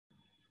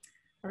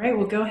All right,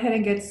 we'll go ahead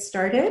and get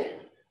started.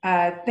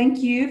 Thank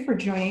you for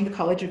joining the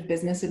College of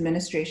Business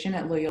Administration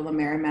at Loyola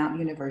Marymount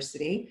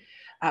University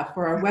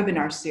for our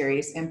webinar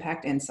series,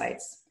 Impact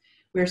Insights.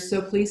 We're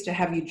so pleased to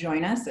have you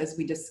join us as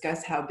we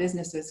discuss how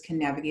businesses can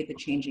navigate the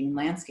changing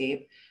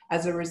landscape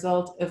as a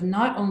result of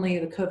not only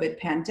the COVID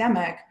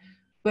pandemic,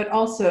 but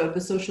also the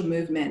social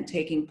movement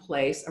taking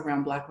place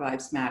around Black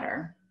Lives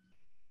Matter.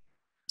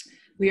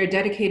 We are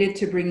dedicated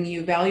to bringing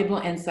you valuable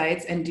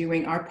insights and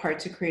doing our part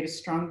to create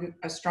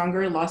a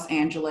stronger Los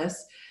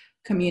Angeles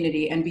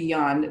community and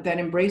beyond that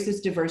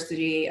embraces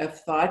diversity of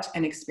thought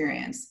and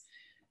experience.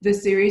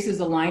 This series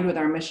is aligned with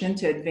our mission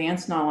to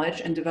advance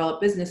knowledge and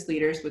develop business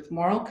leaders with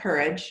moral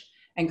courage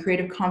and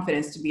creative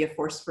confidence to be a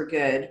force for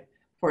good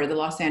for the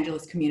Los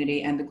Angeles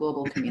community and the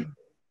global community.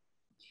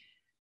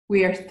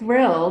 We are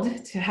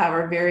thrilled to have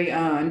our very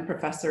own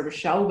Professor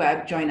Rochelle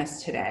Webb join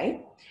us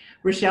today.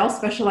 Rochelle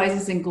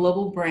specializes in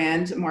global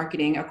brand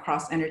marketing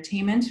across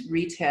entertainment,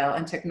 retail,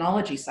 and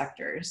technology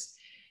sectors.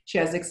 She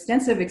has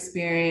extensive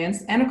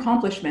experience and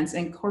accomplishments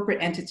in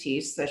corporate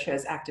entities such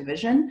as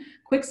Activision,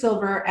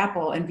 Quicksilver,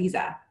 Apple, and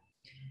Visa.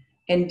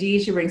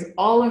 Indeed, she brings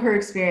all of her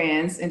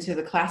experience into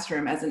the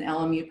classroom as an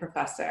LMU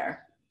professor.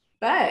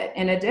 But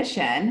in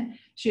addition,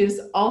 she is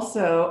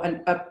also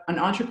an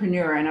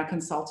entrepreneur and a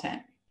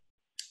consultant.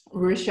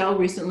 Rochelle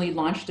recently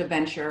launched a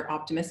venture,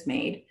 Optimist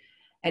Made.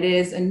 It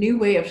is a new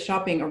way of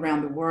shopping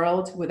around the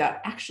world without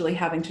actually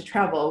having to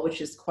travel,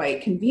 which is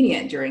quite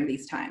convenient during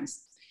these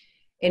times.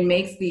 It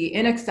makes the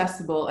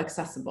inaccessible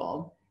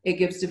accessible. It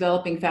gives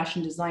developing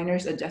fashion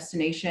designers a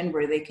destination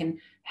where they can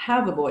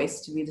have a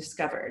voice to be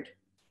discovered.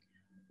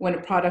 When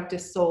a product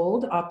is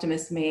sold,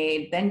 Optimist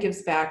Made then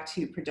gives back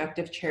to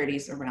productive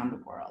charities around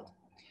the world.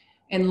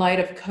 In light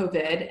of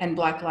COVID and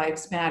Black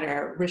Lives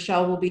Matter,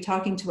 Rochelle will be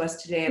talking to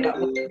us today about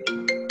what it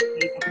means to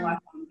be a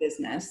Black-owned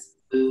business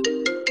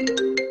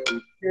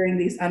during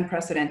these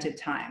unprecedented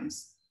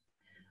times.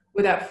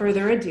 Without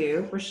further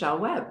ado, Rochelle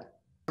Webb.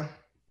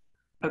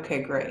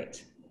 Okay,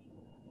 great.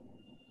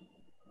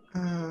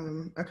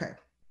 Okay.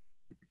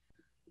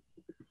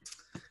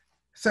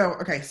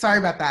 Sorry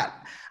about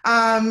that.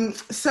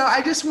 So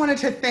I just wanted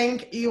to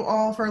thank you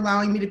all for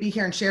allowing me to be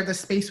here and share this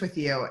space with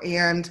you.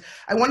 And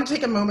I want to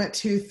take a moment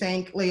to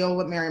thank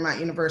Loyola Marymount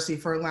University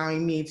for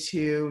allowing me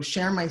to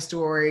share my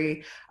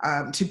story,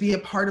 to be a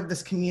part of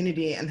this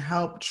community and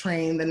help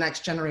train the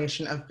next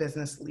generation of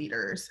business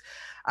leaders.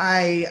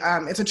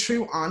 It's a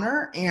true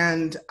honor,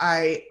 and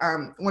I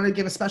want to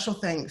give a special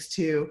thanks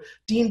to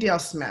Dean Dale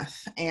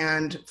Smith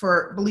and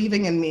for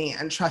believing in me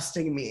and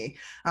trusting me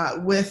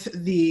with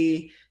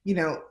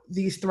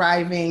these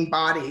thriving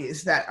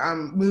bodies that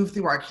move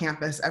through our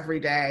campus every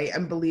day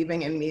and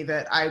believing in me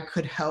that I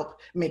could help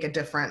make a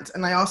difference.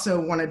 And I also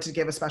wanted to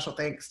give a special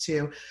thanks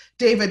to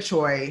David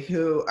Choi,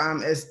 who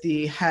is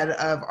the head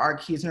of our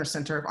Kiesner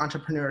Center of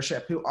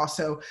Entrepreneurship, who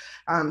also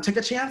took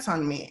a chance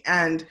on me.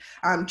 And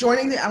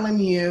joining the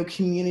LMU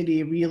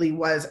community really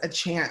was a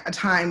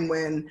time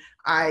when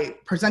I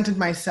presented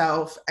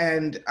myself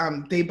and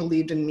they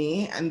believed in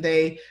me, and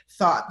they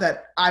thought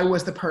that I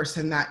was the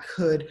person that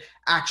could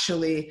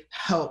actually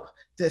help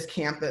this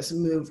campus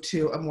move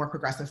to a more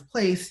progressive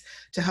place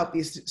to help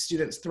these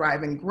students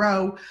thrive and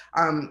grow.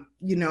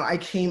 I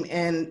came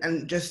in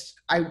and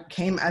I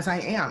came as I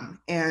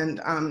am. And,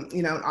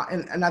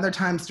 and other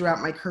times throughout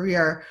my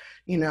career,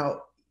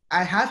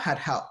 I have had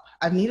help.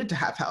 I've needed to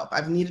have help.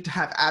 I've needed to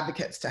have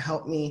advocates to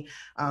help me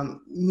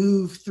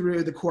move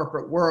through the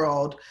corporate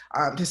world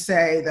to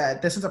say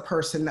that this is a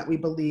person that we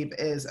believe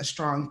is a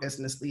strong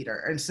business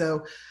leader. And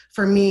so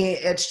for me,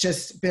 it's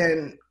just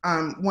been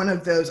one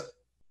of those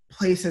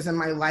places in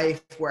my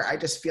life where I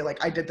just feel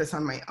like I did this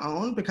on my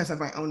own because of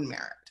my own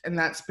merit. And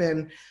that's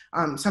been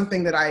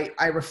something that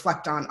I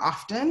reflect on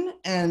often,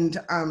 and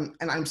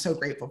I'm so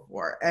grateful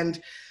for. And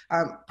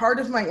part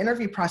of my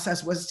interview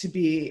process was to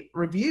be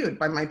reviewed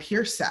by my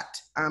peer set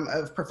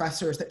of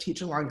professors that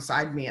teach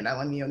alongside me at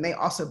LMU, and they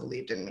also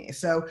believed in me.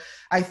 So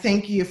I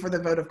thank you for the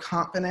vote of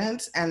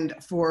confidence and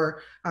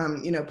for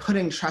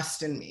putting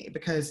trust in me,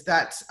 because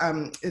that's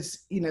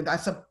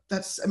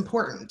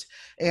important,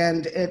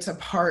 and it's a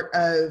part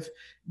of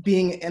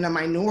being in a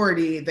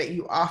minority that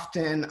you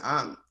often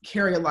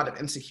carry a lot of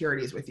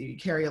insecurities with you. You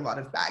carry a lot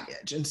of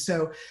baggage. And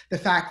so the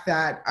fact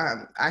that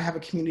I have a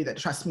community that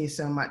trusts me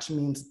so much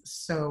means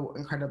so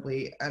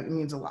incredibly, it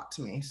means a lot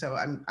to me. So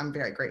I'm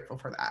very grateful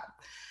for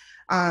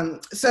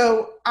that.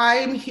 So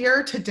I'm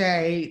here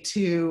today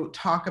to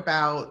talk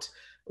about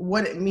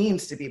what it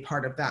means to be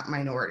part of that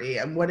minority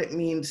and what it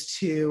means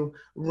to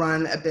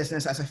run a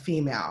business as a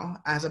female,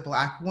 as a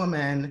Black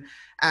woman,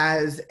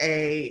 as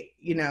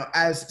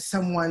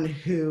someone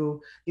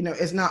who,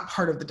 is not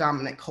part of the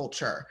dominant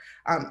culture,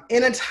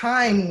 in a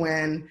time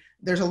when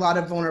there's a lot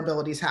of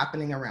vulnerabilities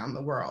happening around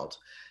the world.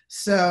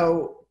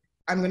 So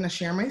I'm going to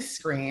share my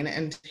screen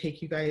and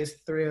take you guys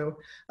through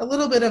a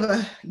little bit of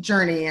a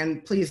journey,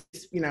 and please,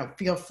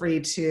 feel free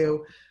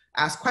to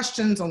ask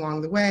questions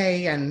along the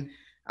way and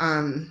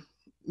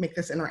make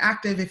this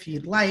interactive if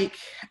you'd like,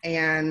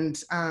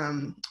 and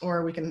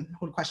or we can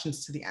hold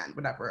questions to the end,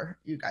 whatever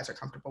you guys are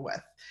comfortable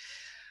with.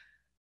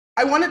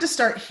 I wanted to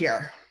start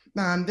here.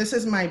 This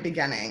is my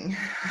beginning.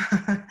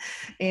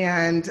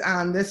 And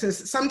this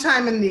is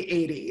sometime in the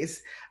 80s.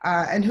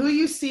 And who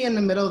you see in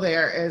the middle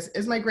there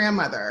is my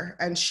grandmother.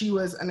 And she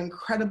was an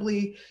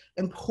incredibly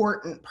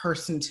important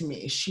person to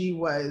me.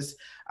 She's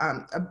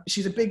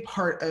a big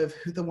part of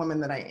the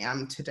woman that I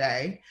am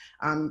today.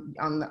 On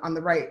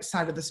the right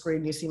side of the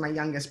screen, you see my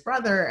youngest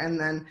brother. And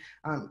then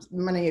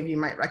many of you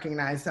might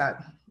recognize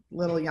that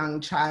little young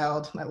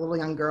child, that little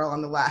young girl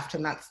on the left,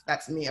 and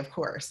that's me, of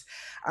course.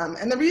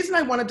 And the reason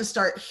I wanted to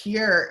start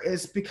here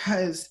is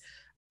because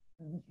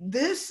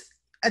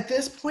at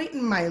this point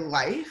in my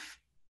life,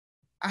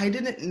 I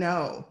didn't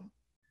know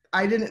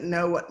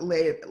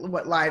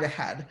what lied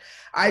ahead.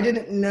 I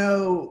didn't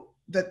know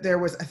that there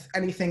was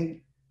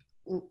anything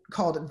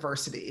called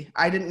adversity.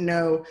 I didn't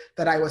know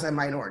that I was a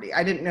minority.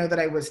 I didn't know that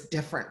I was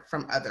different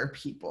from other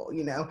people.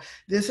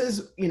 This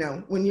is,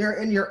 when you're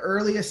in your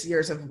earliest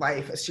years of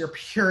life, it's your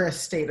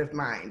purest state of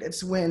mind.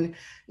 It's when,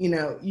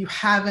 you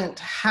haven't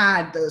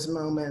had those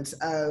moments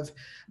of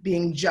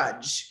being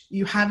judged.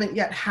 You haven't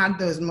yet had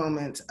those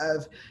moments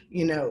of,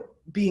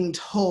 being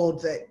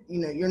told that,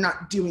 you're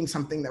not doing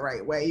something the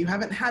right way. You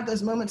haven't had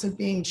those moments of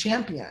being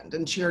championed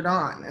and cheered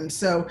on. And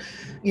so,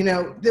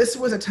 this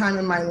was a time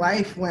in my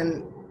life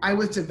when I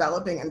was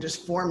developing and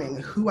just forming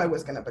who I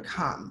was going to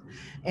become.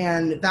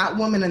 And that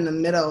woman in the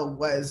middle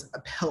was a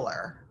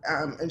pillar.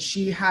 And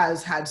she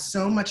has had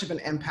so much of an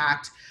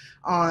impact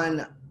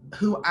on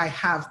who I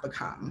have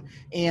become.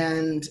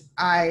 And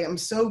I am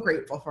so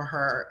grateful for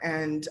her.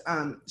 And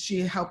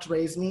she helped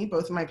raise me.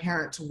 Both of my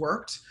parents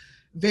worked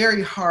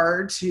very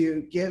hard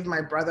to give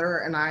my brother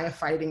and I a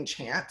fighting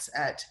chance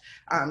at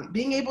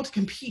being able to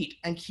compete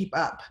and keep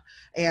up.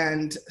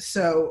 And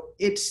so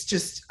it's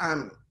just,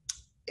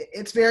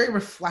 it's very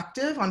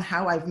reflective on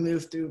how I've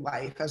moved through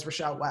life as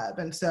Rochelle Webb.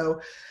 And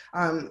so,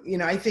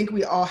 I think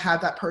we all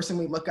have that person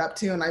we look up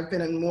to. And I've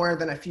been in more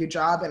than a few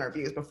job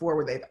interviews before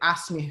where they've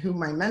asked me who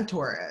my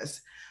mentor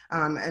is.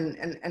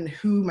 And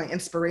who my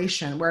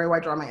inspiration, where do I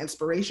draw my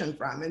inspiration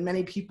from? And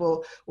many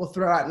people will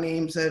throw out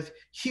names of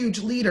huge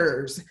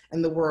leaders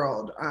in the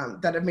world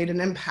that have made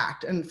an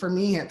impact. And for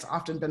me, it's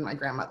often been my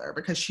grandmother,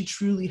 because she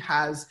truly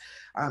has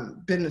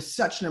been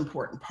such an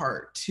important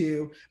part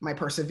to my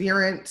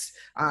perseverance,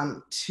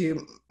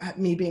 to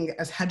me being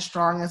as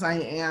headstrong as I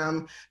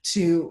am,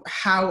 to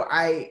how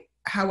I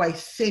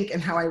think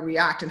and how I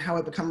react and how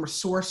I become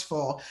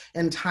resourceful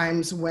in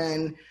times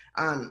when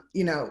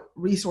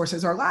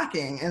resources are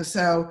lacking. And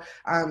so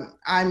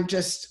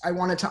I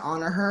wanted to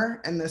honor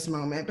her in this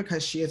moment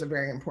because she is a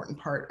very important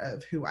part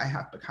of who I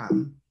have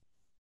become.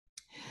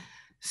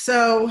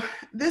 So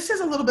this is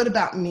a little bit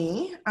about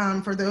me.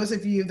 For those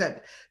of you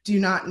that do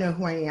not know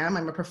who I am,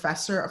 I'm a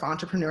professor of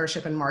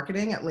entrepreneurship and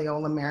marketing at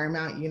Loyola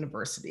Marymount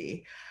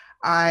University.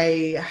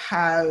 I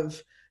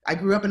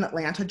grew up in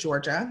Atlanta,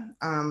 Georgia.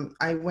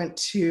 I went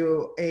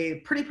to a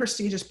pretty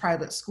prestigious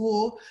private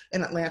school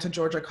in Atlanta,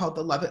 Georgia called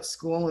the Lovett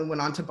School, and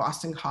went on to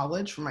Boston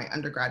College for my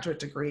undergraduate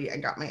degree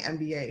and got my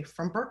MBA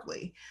from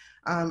Berkeley.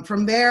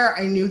 From there,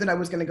 I knew that I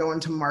was going to go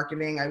into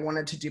marketing. I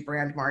wanted to do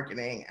brand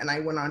marketing, and I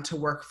went on to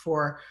work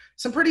for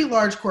some pretty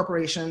large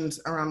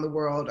corporations around the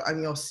world.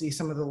 And you'll see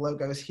some of the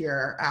logos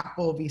here: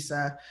 Apple,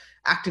 Visa,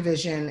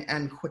 Activision,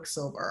 and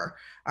Quicksilver,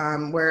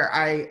 where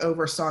I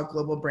oversaw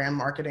global brand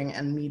marketing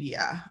and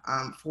media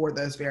for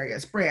those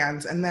various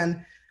brands. And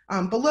then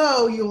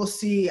below, you will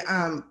see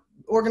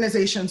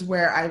organizations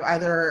where I've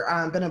either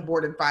been a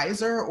board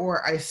advisor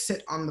or I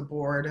sit on the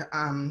board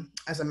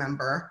as a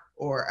member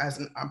or as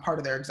a part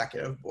of their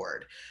executive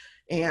board.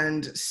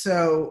 And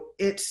so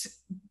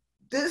it's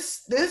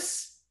this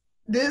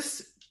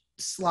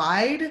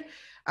slide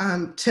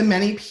to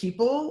many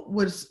people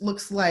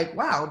looks like,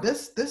 wow,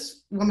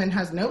 this woman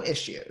has no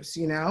issues,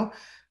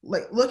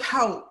 like look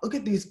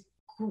at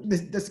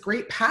this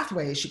great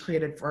pathway she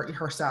created for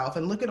herself,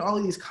 and look at all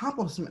of these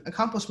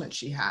accomplishments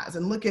she has,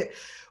 and look at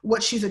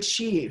what she's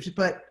achieved.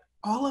 But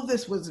all of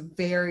this was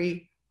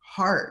very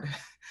hard.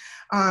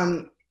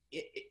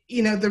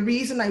 The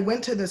reason I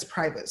went to this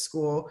private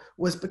school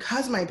was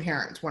because my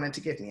parents wanted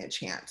to give me a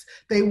chance.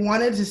 They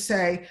wanted to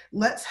say,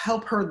 let's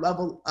help her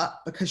level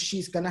up because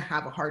she's going to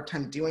have a hard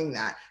time doing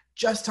that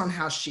just on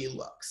how she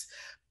looks.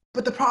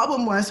 But the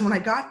problem was when I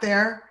got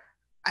there,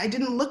 I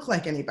didn't look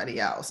like anybody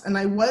else, and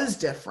I was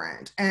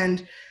different.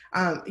 And,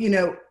 and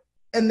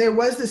there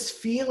was this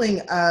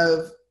feeling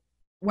of,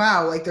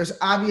 wow, like there's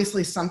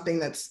obviously something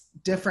that's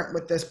different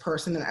with this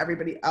person than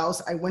everybody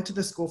else. I went to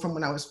the school from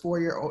when I was 4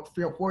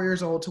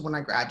 years old to when I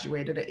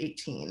graduated at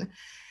 18.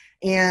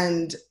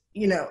 And,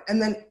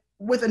 and then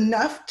with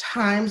enough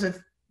times of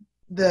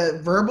the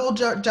verbal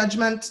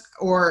judgment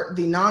or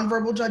the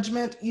nonverbal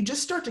judgment, you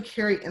just start to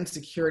carry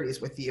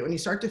insecurities with you, and you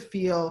start to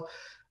feel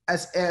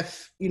as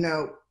if, you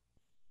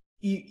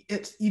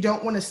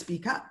don't want to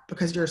speak up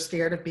because you're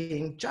scared of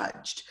being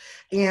judged.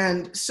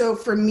 And so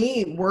for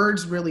me,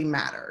 words really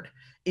mattered.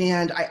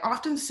 And I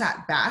often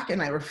sat back and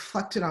I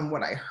reflected on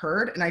what I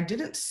heard, and I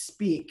didn't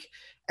speak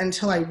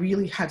until I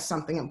really had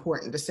something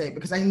important to say,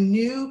 because I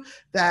knew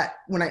that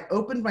when I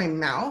opened my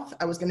mouth,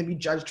 I was going to be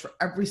judged for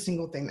every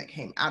single thing that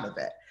came out of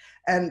it.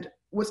 And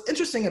what's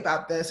interesting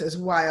about this is,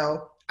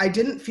 while I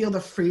didn't feel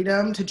the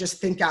freedom to just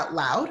think out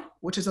loud,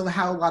 which is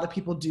how a lot of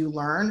people do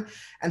learn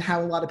and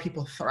how a lot of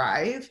people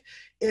thrive,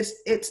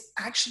 it's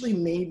actually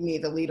made me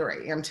the leader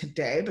I am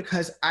today,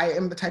 because I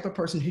am the type of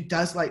person who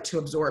does like to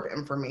absorb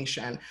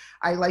information.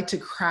 I like to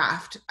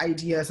craft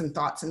ideas and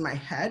thoughts in my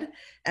head,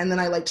 and then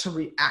I like to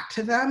react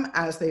to them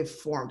as they've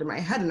formed in my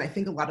head. And I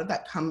think a lot of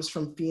that comes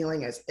from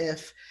feeling as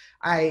if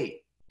I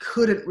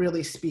couldn't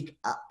really speak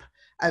up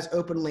as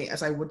openly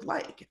as I would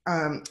like.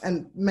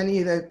 And many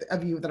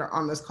of you that are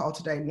on this call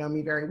today know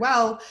me very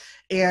well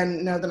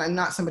and know that I'm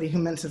not somebody who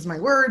minces my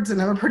words,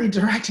 and I'm a pretty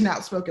direct and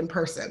outspoken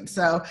person.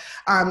 So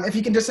if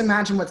you can just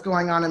imagine what's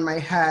going on in my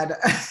head,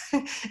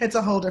 it's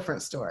a whole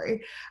different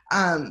story.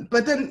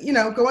 But then,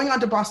 going on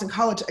to Boston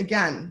College,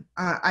 again,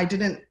 I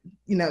didn't,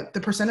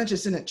 the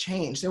percentages didn't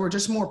change. There were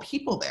just more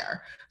people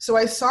there. So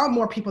I saw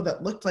more people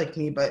that looked like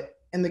me, but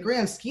in the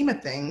grand scheme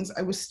of things,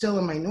 I was still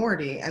a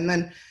minority. And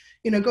then,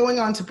 going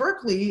on to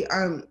Berkeley,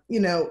 I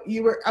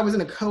was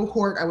in a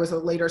cohort, I was a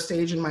later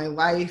stage in my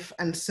life.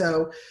 And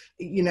so,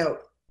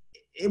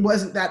 it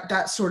wasn't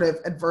that sort of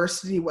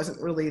adversity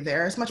wasn't really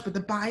there as much, but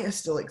the bias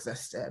still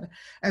existed.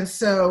 And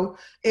so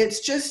it's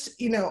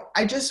just,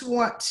 I just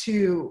want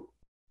to,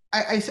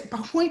 I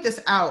point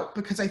this out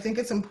because I think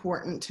it's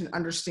important to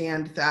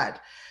understand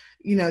that,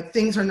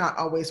 things are not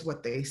always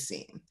what they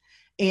seem.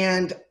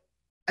 And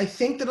I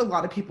think that a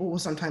lot of people will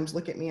sometimes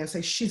look at me and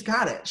say, she's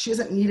got it. She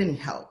doesn't need any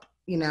help.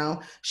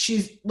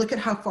 Look at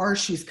how far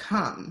she's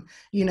come.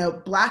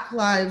 Black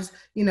lives,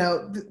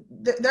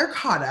 they're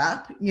caught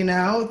up,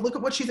 look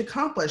at what she's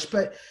accomplished.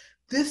 But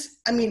this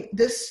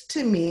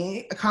to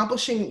me,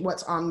 accomplishing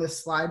what's on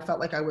this slide felt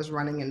like I was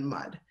running in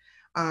mud.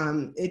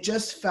 It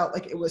just felt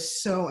like it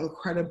was so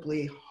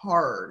incredibly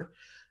hard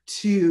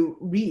to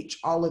reach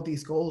all of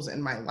these goals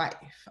in my life.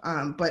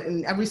 But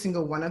in every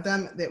single one of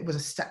them, it was a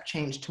step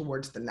change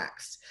towards the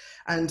next.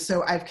 And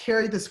so I've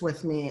carried this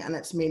with me, and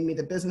it's made me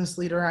the business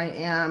leader I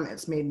am.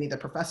 It's made me the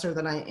professor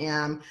that I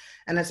am,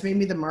 and it's made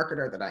me the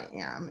marketer that I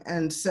am.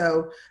 And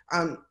so,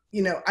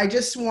 I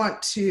just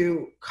want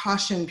to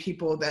caution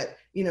people that,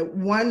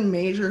 one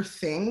major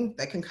thing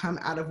that can come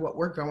out of what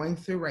we're going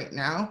through right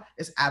now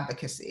is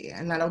advocacy.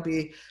 And that'll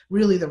be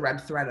really the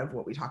red thread of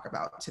what we talk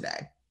about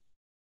today.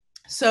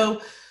 So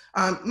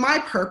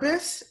my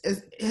purpose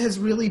has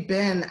really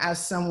been,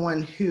 as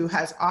someone who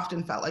has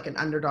often felt like an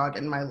underdog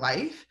in my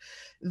life,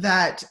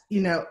 that,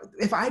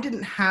 if I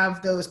didn't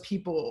have those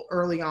people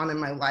early on in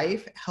my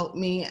life help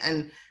me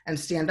and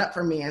stand up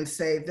for me and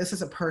say, this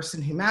is a person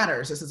who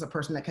matters, this is a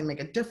person that can make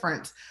a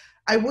difference,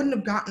 I wouldn't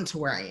have gotten to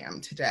where I am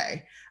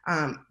today.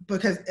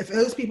 Because if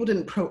those people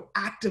didn't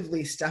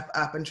proactively step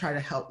up and try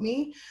to help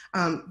me,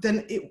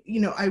 then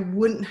I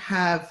wouldn't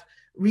have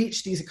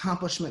reach these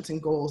accomplishments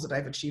and goals that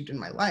I've achieved in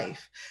my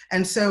life.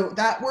 And so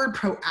that word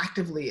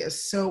proactively is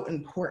so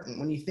important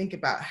when you think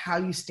about how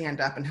you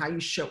stand up and how you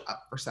show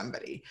up for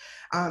somebody.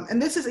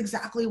 And this is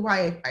exactly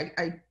why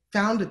I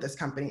founded this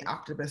company,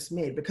 Optimist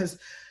Made, because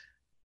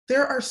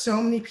there are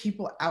so many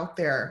people out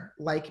there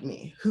like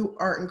me who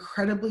are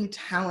incredibly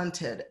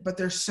talented, but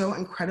they're so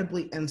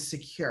incredibly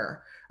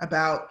insecure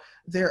about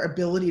their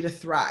ability to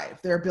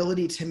thrive, their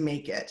ability to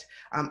make it,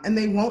 and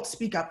they won't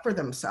speak up for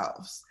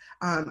themselves.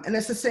 And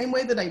it's the same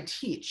way that I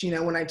teach.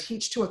 When I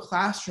teach to a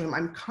classroom,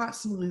 I'm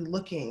constantly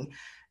looking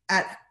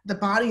at the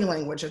body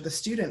language of the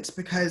students,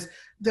 because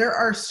there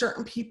are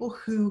certain people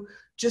who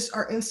just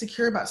are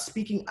insecure about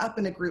speaking up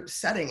in a group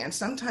setting. And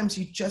sometimes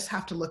you just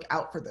have to look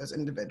out for those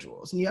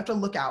individuals, and you have to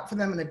look out for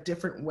them in a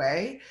different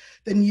way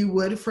than you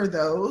would for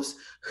those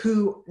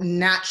who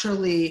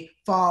naturally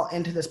fall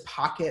into this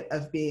pocket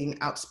of being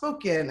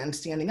outspoken and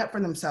standing up for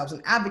themselves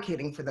and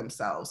advocating for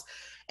themselves.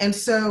 And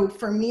so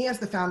for me, as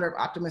the founder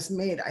of Optimist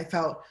Made, I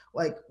felt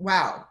like,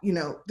 wow,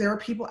 there are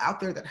people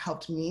out there that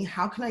helped me.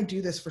 How can I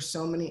do this for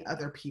so many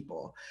other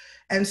people?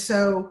 And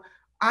so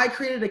I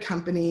created a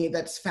company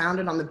that's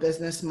founded on the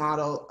business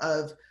model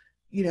of,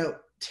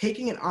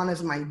 taking it on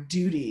as my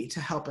duty to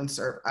help and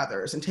serve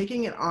others, and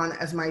taking it on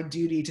as my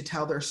duty to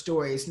tell their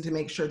stories and to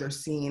make sure they're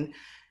seen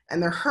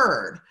and they're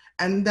heard,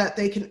 and that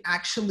they can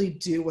actually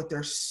do what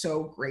they're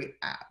so great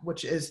at,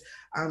 which is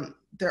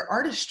their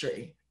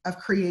artistry of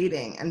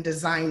creating and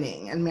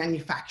designing and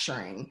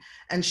manufacturing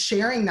and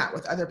sharing that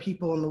with other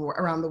people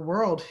around the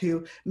world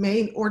who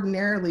may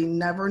ordinarily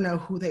never know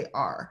who they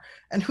are.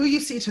 And who you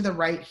see to the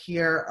right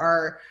here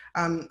are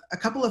a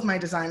couple of my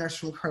designers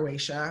from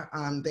Croatia.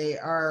 They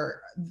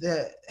are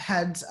the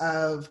heads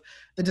of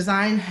the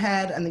design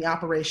head and the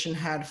operation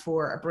head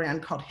for a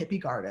brand called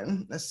Hippie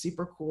Garden, a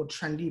super cool,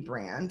 trendy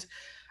brand.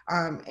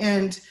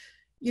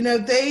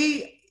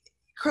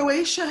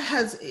 Croatia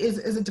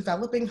is a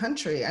developing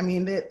country. I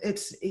mean,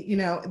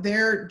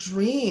 their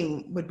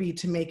dream would be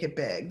to make it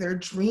big. Their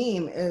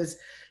dream is,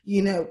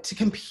 to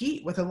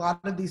compete with a lot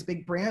of these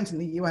big brands in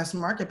the US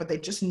market, but they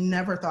just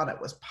never thought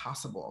it was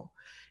possible.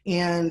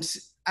 And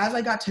as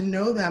I got to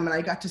know them and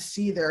I got to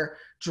see their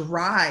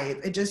drive,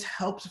 it just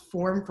helped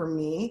form for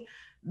me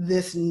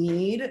this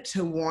need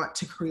to want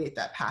to create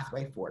that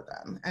pathway for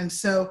them. And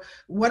so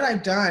what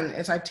I've done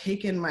is I've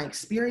taken my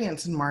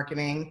experience in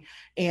marketing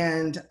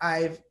and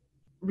I've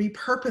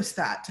repurposed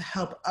that to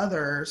help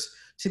others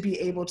to be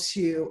able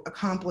to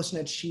accomplish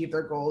and achieve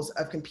their goals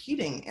of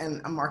competing in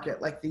a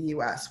market like the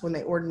US when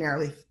they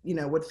ordinarily,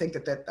 would think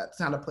that that's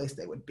not a place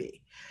they would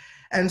be.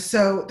 And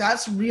so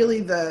that's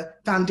really the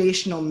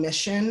foundational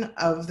mission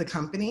of the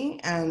company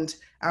and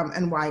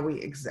why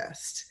we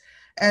exist.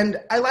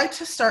 And I like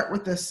to start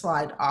with this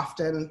slide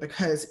often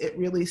because it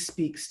really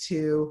speaks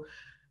to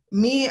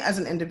me as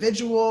an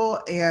individual,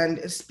 and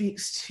it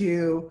speaks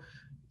to,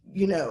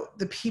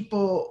 the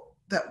people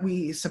that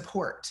we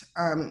support.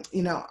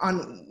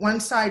 On one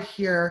side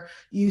here,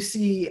 you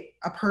see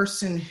a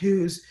person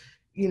who's,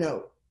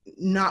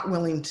 not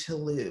willing to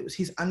lose.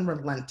 He's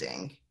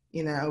unrelenting.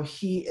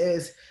 He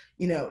is,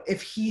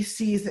 if he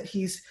sees that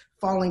he's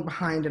falling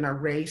behind in a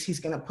race,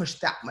 he's going to push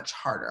that much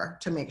harder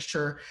to make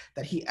sure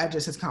that he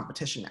edges his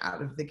competition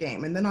out of the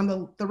game. And then on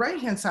the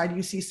right-hand side,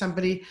 you see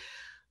somebody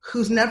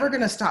who's never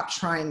going to stop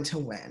trying to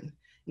win.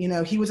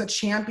 He was a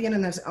champion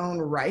in his own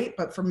right,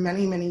 but for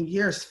many, many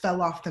years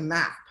fell off the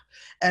map.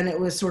 And it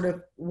was sort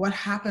of what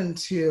happened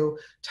to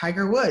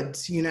Tiger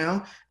Woods,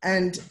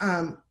 and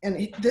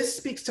this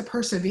speaks to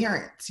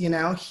perseverance.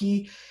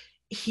 He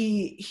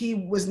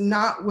was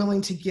not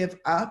willing to give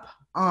up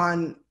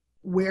on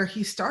where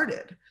he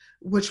started,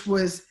 which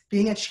was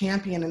being a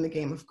champion in the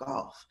game of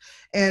golf.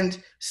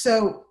 And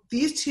so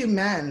these two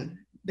men,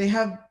 they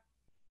have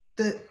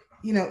the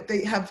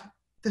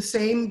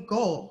same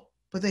goal,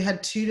 but they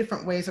had two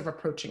different ways of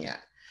approaching it.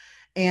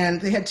 And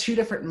they had two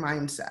different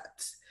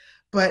mindsets.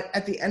 But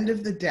at the end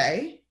of the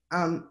day,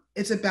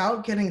 it's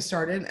about getting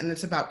started and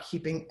it's about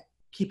keeping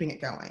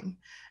it going.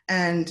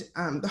 And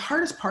the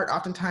hardest part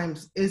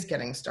oftentimes is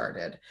getting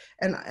started.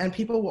 And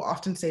people will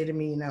often say to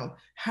me,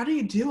 how do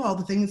you do all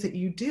the things that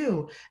you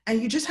do?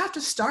 And you just have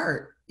to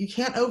start. You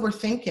can't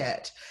overthink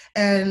it.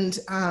 And,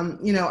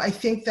 I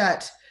think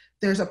that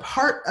there's a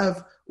part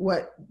of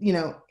what,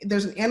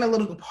 there's an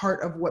analytical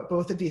part of what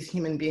both of these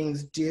human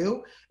beings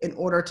do in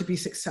order to be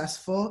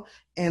successful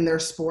in their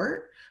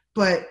sport.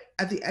 But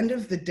at the end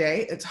of the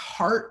day, it's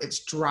heart,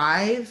 it's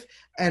drive,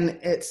 and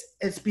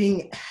it's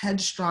being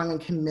headstrong and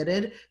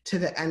committed to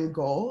the end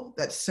goal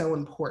that's so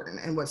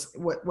important and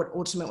what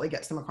ultimately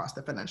gets them across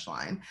the finish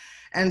line.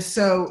 And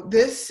so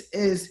this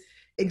is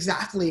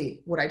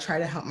exactly what I try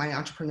to help my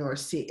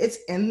entrepreneurs see. It's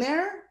in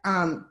there,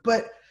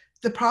 but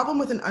the problem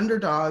with an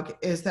underdog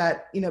is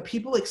that,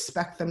 people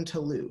expect them to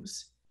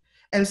lose.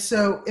 And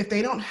so if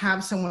they don't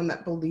have someone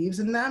that believes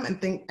in them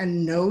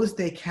and knows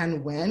they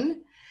can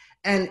win,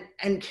 and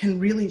can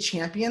really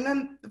champion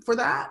them for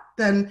that,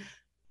 then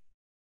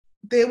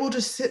they will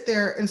just sit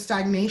there in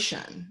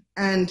stagnation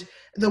and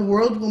the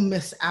world will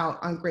miss out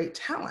on great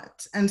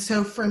talent. And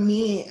so for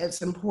me,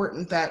 it's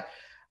important that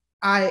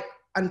I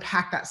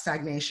unpack that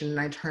stagnation and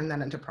I turn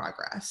that into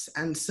progress.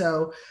 And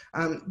so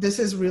this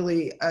is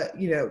really,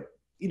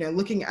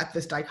 looking at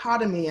this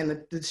dichotomy and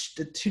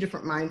the two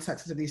different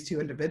mindsets of these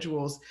two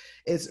individuals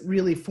is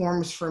really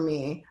forms for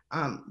me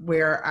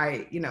where I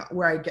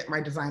get my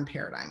design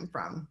paradigm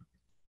from.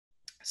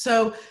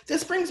 So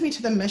this brings me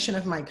to the mission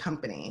of my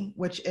company,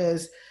 which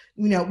is,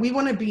 we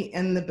want to be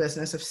in the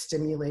business of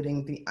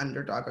stimulating the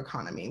underdog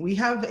economy. We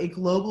have a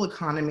global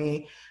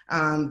economy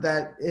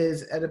that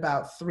is at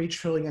about $3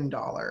 trillion.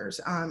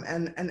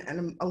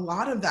 And a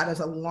lot of that is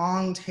a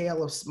long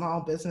tail of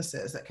small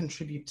businesses that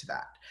contribute to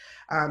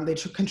that. They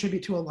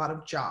contribute to a lot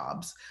of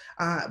jobs.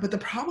 But the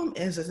problem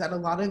is that a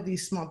lot of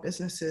these small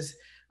businesses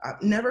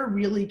never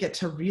really get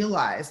to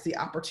realize the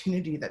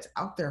opportunity that's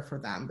out there for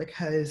them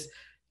because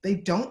they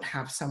don't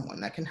have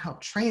someone that can help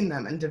train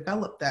them and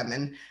develop them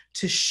and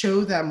to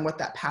show them what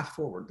that path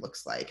forward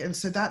looks like. And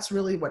so that's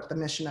really what the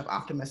mission of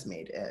Optimist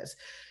Made is.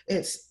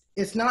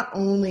 It's not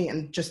only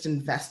in just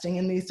investing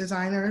in these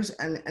designers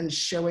and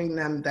showing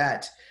them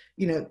that,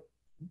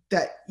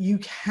 that you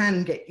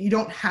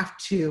don't have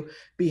to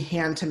be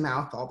hand to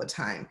mouth all the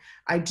time.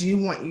 I do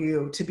want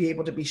you to be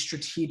able to be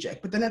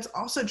strategic, but then it's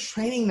also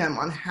training them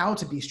on how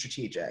to be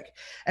strategic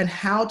and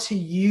how to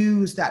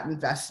use that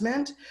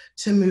investment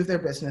to move their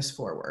business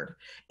forward.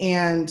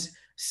 And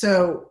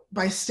so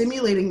by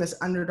stimulating this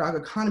underdog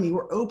economy,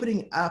 we're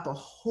opening up a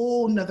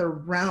whole nother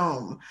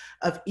realm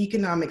of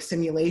economic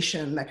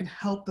stimulation that can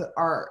help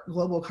our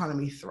global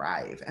economy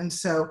thrive. And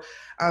so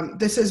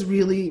this is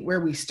really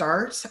where we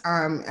start.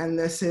 And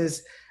this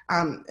is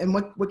and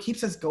what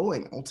keeps us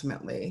going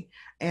ultimately.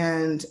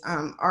 And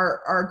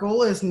our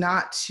goal is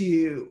not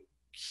to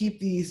keep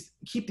these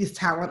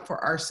talent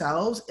for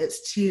ourselves.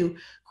 It's to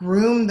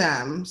groom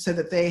them so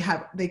that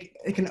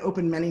it can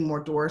open many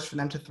more doors for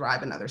them to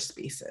thrive in other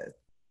spaces.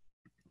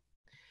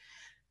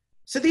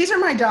 So these are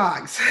my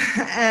dogs,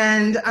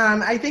 and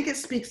I think it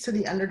speaks to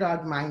the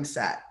underdog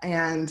mindset.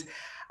 And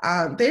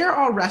They are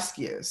all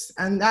rescues,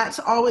 and that's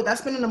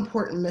been an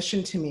important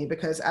mission to me,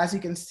 because as you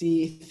can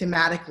see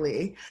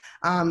thematically,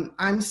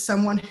 I'm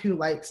someone who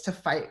likes to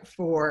fight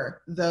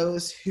for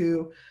those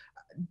who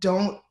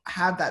don't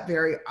have that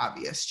very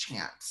obvious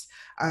chance.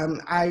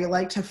 I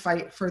like to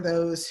fight for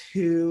those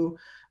who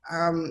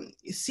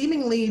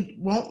seemingly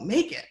won't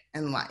make it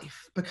in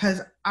life,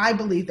 because I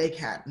believe they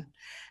can.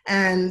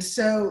 And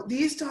so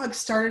these dogs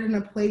started in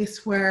a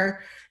place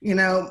where,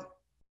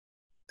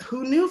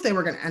 who knew if they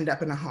were going to end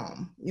up in a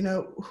home?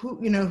 Who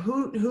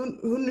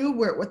knew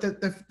what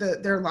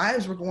their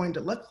lives were going to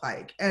look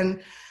like?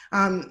 And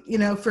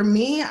for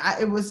me,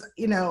 it was,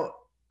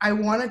 I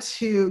wanted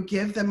to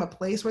give them a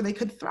place where they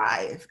could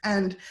thrive.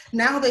 And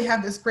now they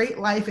have this great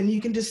life, and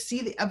you can just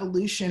see the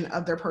evolution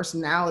of their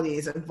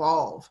personalities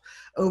evolve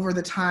over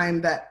the time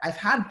that I've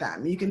had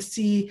them. You can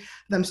see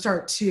them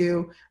start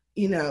to,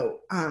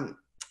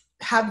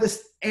 have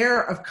this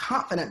air of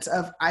confidence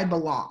of, I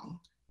belong.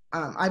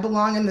 I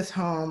belong in this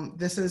home.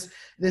 This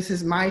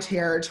is my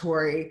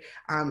territory,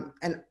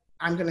 and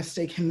I'm going to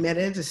stay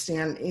committed to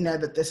stand.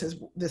 That this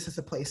is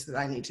a place that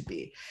I need to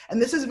be.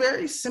 And this is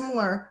very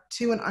similar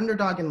to an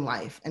underdog in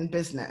life and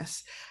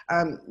business.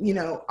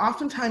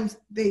 Oftentimes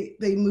they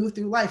move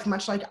through life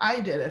much like I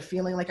did, of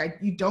feeling like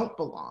you don't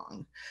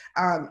belong,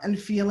 and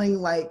feeling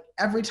like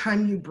every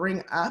time you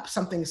bring up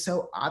something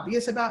so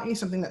obvious about you,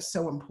 something that's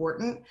so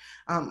important,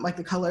 like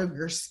the color of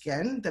your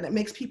skin, that it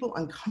makes people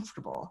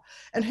uncomfortable.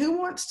 And who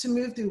wants to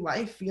move through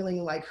life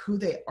feeling like who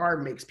they are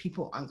makes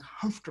people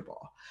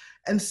uncomfortable?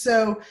 And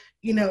so,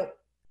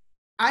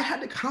 I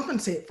had to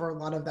compensate for a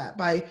lot of that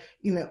by,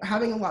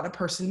 having a lot of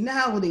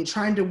personality,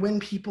 trying to win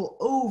people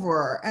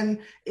over. And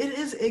it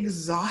is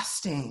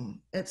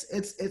exhausting.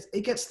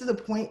 It gets to the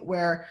point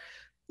where,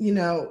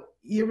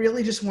 you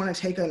really just want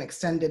to take an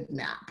extended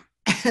nap.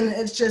 And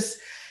it's just,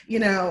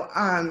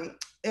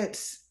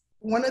 it's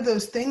one of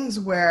those things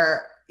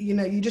where,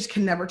 you just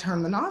can never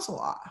turn the nozzle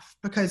off,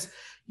 because,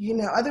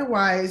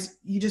 otherwise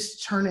you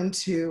just turn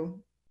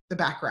into the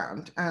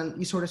background and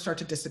you sort of start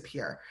to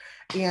disappear.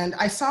 And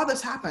I saw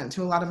this happen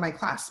to a lot of my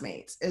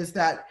classmates, is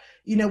that,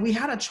 we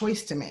had a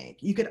choice to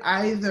make. You could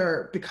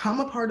either become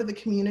a part of the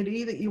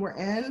community that you were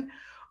in,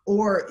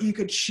 or you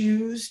could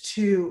choose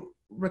to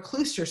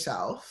recluse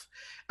yourself.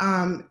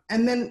 And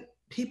then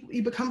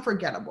you become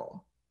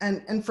forgettable.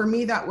 And for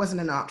me, that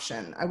wasn't an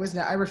option.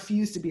 I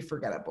refused to be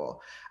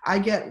forgettable. I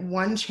get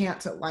one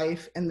chance at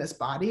life in this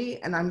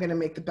body, and I'm going to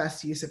make the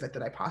best use of it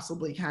that I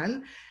possibly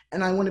can.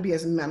 And I want to be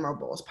as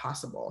memorable as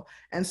possible.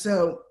 And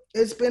so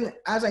it's been,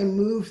 as I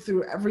move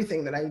through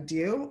everything that I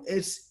do,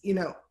 it's,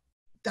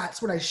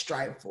 that's what I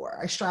strive for.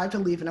 I strive to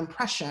leave an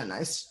impression.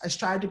 I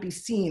strive to be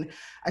seen.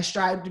 I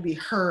strive to be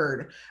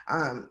heard,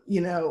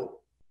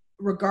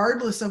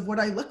 regardless of what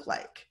I look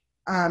like.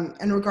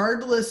 And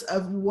regardless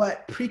of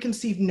what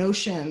preconceived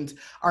notions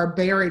are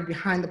buried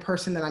behind the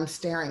person that I'm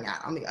staring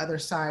at on the other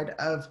side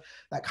of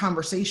that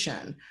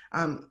conversation,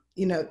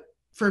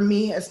 for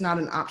me, it's not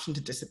an option to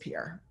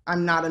disappear.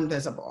 I'm not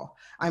invisible.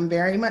 I'm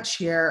very much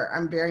here.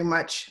 I'm very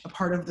much a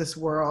part of this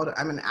world.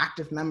 I'm an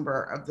active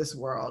member of this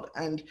world.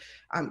 And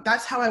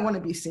that's how I want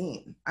to be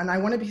seen. And I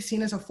want to be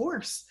seen as a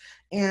force.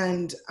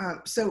 And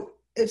so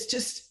it's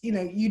just,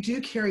 you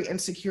do carry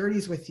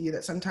insecurities with you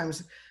that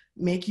sometimes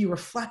make you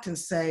reflect and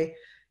say,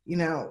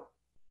 am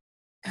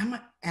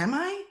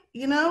I,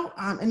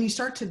 and you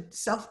start to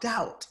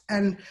self-doubt,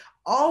 and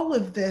all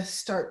of this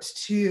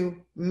starts to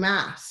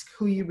mask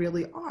who you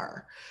really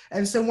are.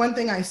 And so one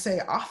thing I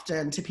say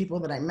often to people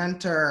that I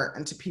mentor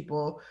and to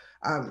people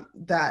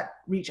that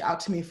reach out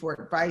to me for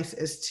advice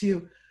is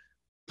to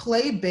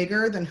play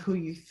bigger than who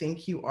you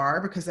think you are,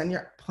 because then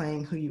you're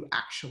playing who you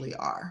actually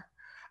are.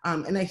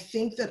 And I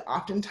think that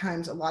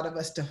oftentimes a lot of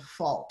us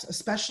default,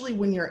 especially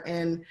when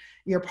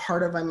you're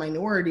part of a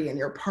minority and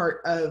you're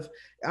part of,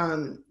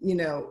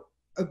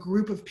 a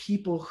group of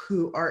people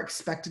who are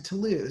expected to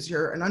lose.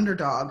 You're an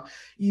underdog.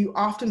 You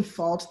often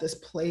fall to this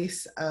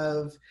place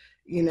of,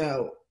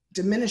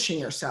 diminishing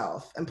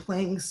yourself and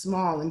playing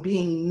small and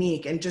being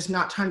meek and just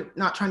not trying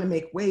to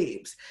make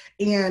waves.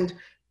 And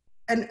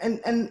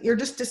you're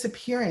just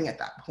disappearing at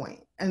that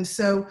point. And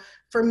so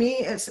for me,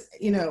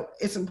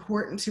 it's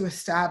important to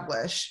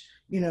establish,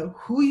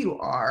 who you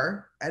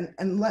are,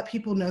 and let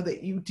people know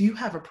that you do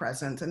have a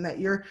presence and that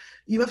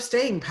you have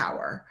staying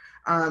power.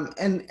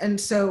 And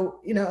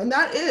so, and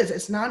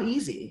it's not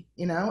easy,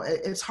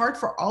 it's hard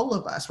for all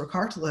of us,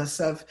 regardless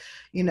of,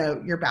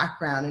 your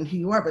background and who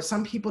you are, but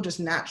some people just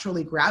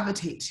naturally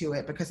gravitate to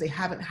it because they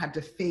haven't had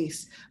to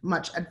face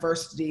much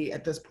adversity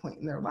at this point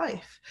in their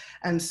life.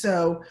 And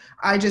so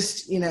I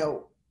just,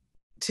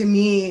 to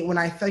me, when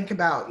I think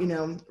about,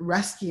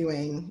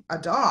 rescuing a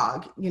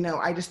dog,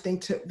 I just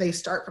think they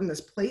start from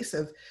this place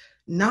of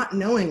not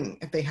knowing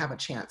if they have a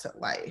chance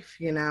at life,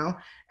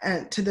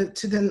 and to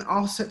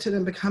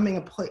them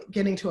becoming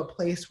getting to a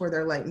place where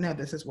they're like, no,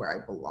 this is where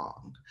I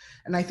belong.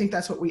 And I think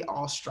that's what we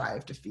all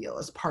strive to feel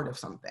as part of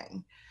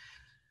something.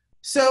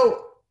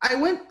 So I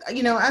went,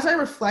 as I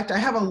reflect, I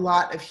have a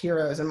lot of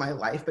heroes in my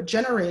life, but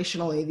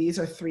generationally, these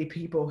are three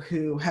people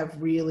who have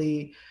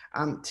really,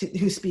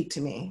 who speak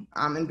to me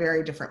in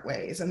very different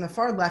ways. In the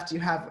far left,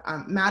 you have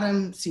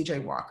Madam C.J.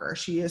 Walker.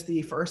 She is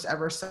the first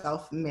ever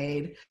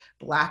self-made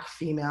Black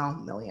female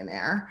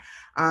millionaire.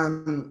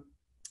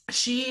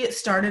 She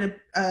started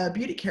a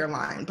beauty care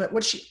line, but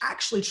what she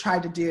actually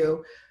tried to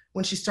do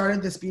when she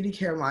started this beauty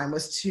care line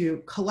was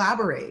to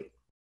collaborate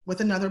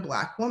with another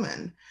Black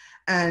woman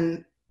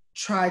and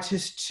try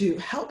to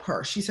help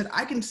her. She said,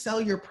 I can sell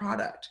your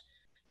product.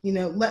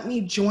 Let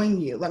me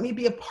join you. Let me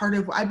be a part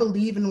of, I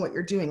believe in what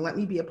you're doing. Let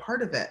me be a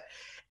part of it.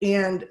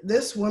 And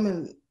this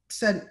woman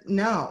said,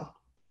 no,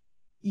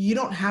 you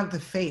don't have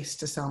the face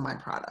to sell my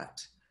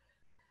product.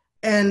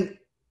 And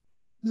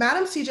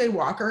Madam C.J.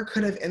 Walker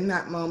could have in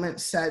that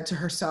moment said to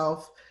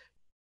herself,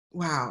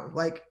 wow,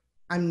 like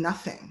I'm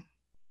nothing,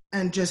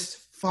 and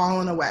just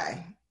fallen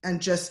away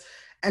and just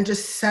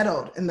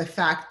settled in the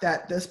fact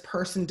that this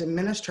person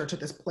diminished her to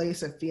this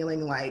place of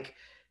feeling like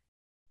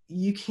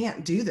you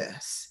can't do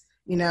this,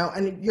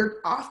 and you're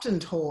often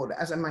told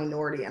as a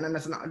minority and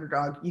as an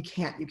underdog, you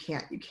can't.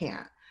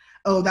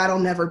 Oh, that'll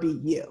never be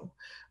you.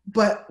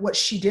 But what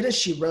she did is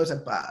she rose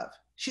above.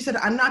 She said,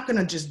 I'm not going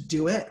to just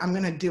do it. I'm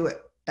going to do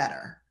it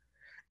better.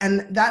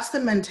 And that's the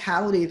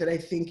mentality that I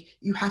think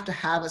you have to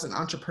have as an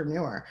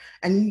entrepreneur,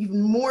 and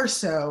even more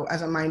so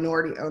as a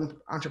minority-owned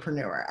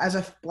entrepreneur. As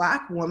a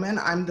Black woman,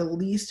 I'm the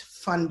least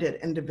funded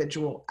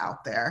individual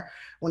out there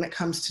when it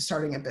comes to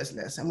starting a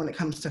business and when it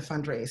comes to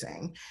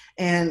fundraising.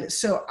 And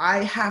so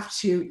I have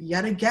to,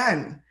 yet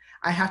again,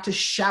 I have to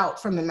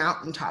shout from the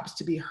mountaintops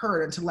to be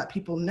heard and to let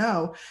people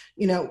know,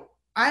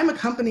 I'm a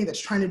company that's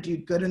trying to do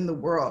good in the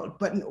world,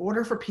 but in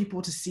order for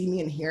people to see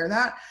me and hear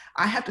that,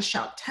 I have to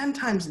shout 10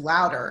 times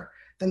louder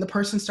than the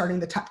person starting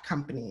the tech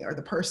company or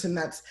the person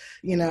that's,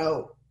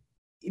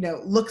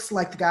 looks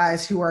like the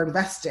guys who are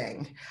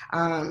investing,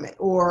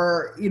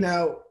 or,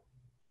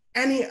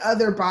 any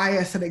other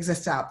bias that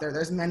exists out there.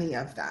 There's many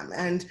of them.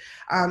 And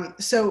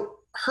so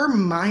her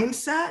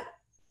mindset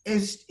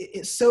is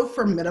so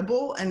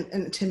formidable.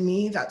 And to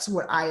me, that's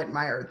what I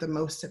admire the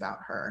most about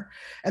her.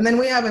 And then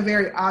we have a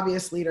very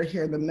obvious leader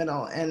here in the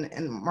middle, and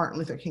Martin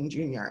Luther King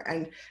Jr.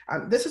 And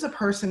this is a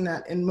person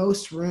that in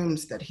most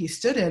rooms that he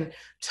stood in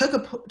took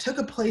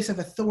a place of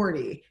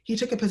authority. He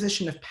took a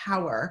position of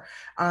power,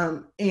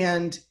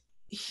 and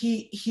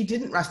he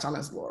didn't rest on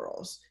his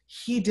laurels.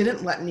 He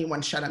didn't let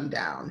anyone shut him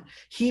down.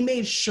 He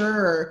made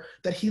sure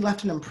that he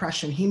left an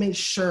impression. He made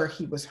sure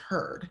he was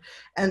heard.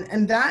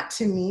 And that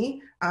to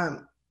me,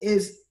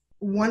 is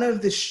one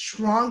of the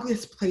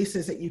strongest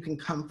places that you can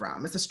come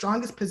from. It's the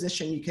strongest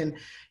position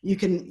you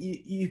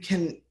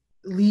can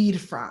lead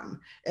from.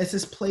 It's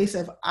this place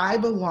of I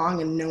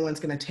belong and no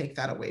one's going to take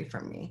that away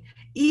from me.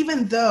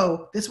 Even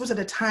though this was at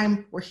a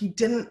time where he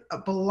didn't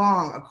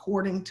belong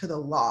according to the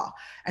law,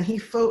 and he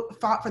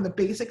fought for the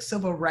basic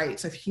civil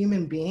rights of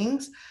human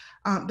beings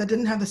that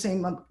didn't have the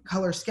same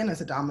color skin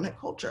as a dominant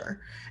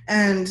culture.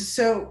 And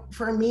so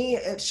for me,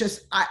 it's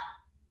just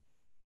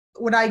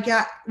what I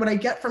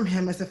get from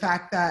him is the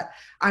fact that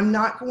I'm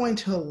not going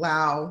to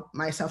allow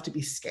myself to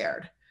be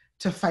scared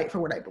to fight for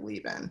what I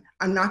believe in.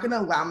 I'm not going to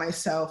allow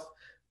myself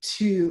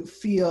to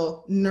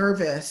feel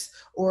nervous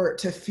or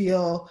to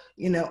feel,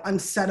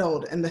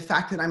 unsettled in the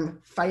fact that I'm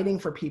fighting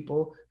for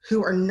people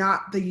who are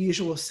not the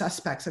usual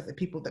suspects of the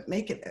people that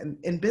make it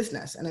in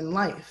business and in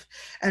life.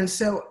 And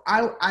so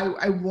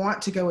I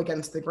want to go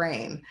against the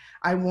grain.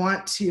 I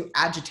want to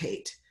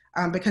agitate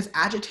because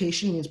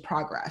agitation means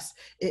progress.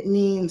 It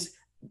means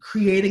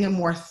creating a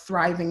more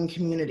thriving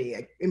community.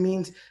 It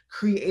means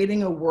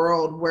creating a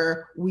world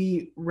where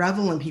we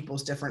revel in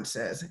people's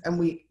differences and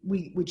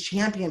we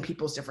champion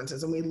people's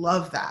differences, and we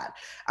love that.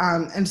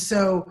 And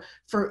so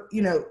for,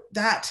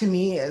 that to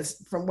me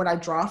is, from what I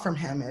draw from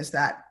him, is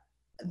that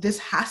this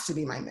has to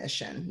be my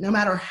mission. No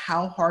matter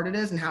how hard it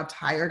is and how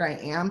tired I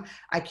am,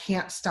 I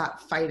can't stop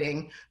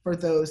fighting for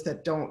those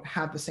that don't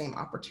have the same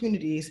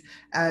opportunities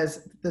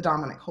as the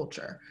dominant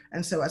culture.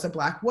 And so as a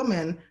Black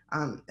woman,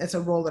 it's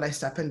a role that I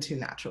step into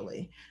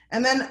naturally.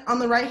 And then on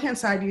the right-hand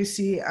side, you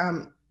see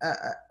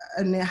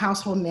a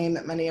household name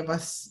that many of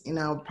us,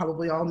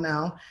 probably all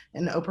know,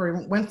 in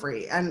Oprah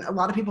Winfrey. And a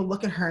lot of people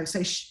look at her and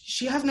say,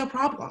 she has no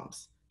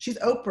problems. She's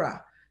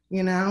Oprah,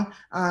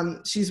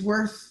 she's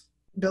worth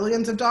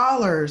billions of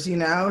dollars,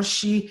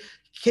 she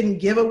can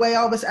give away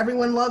all this.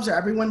 Everyone loves her.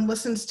 Everyone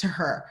listens to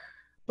her.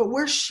 But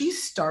where she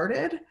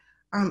started,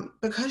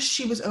 because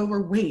she was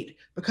overweight,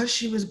 because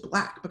she was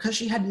Black, because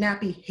she had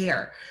nappy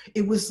hair,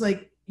 it was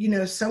like,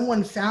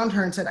 someone found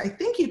her and said, I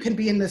think you can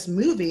be in this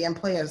movie and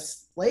play a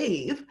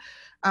slave,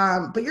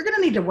 but you're going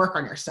to need to work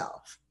on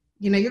yourself.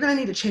 You're going to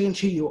need to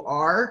change who you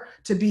are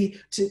to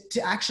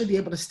actually be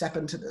able to step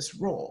into this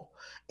role.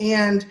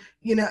 And,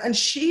 and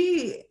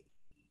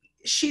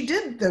she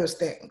did those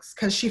things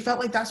because she felt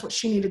like that's what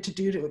she needed to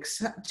do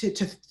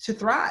to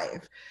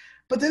thrive.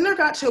 But then there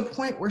got to a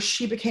point where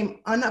she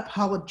became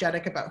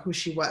unapologetic about who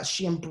she was.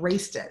 She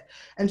embraced it.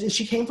 And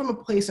she came from a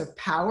place of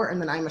power,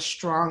 and then I'm a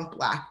strong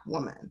Black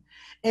woman.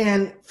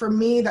 And for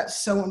me,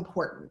 that's so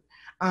important.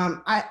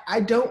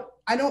 I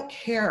don't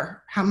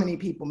care how many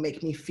people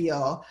make me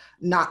feel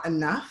not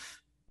enough.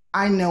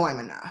 I know I'm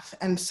enough.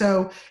 And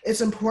so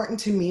it's important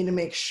to me to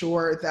make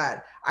sure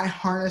that I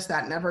harness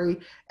that in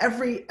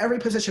every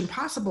position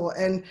possible.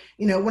 And,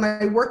 when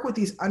I work with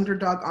these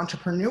underdog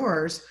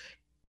entrepreneurs,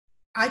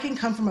 I can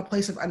come from a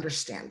place of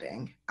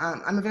understanding.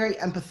 I'm a very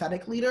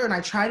empathetic leader, and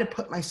I try to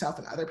put myself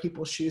in other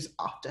people's shoes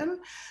often.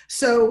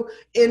 So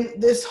in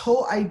this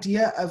whole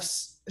idea of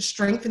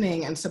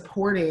strengthening and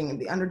supporting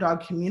the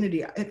underdog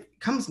community, it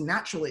comes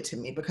naturally to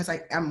me because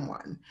I am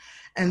one.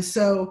 And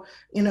so,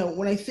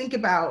 when I think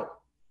about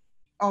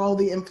all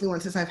the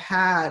influences I've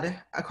had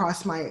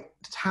across my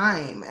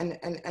time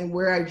and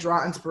where I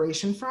draw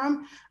inspiration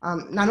from,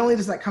 not only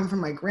does that come from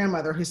my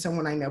grandmother, who's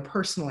someone I know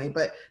personally,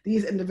 but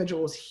these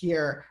individuals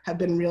here have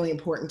been really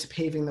important to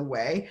paving the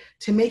way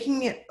to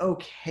making it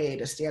okay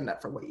to stand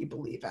up for what you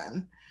believe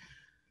in.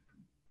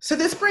 So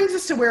this brings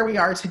us to where we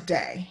are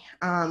today.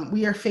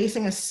 We are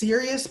facing a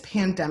serious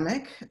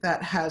pandemic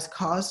that has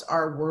caused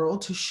our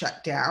world to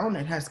shut down.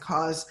 It has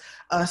caused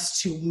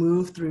us to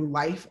move through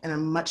life in a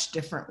much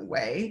different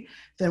way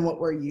than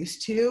what we're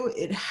used to.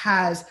 It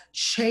has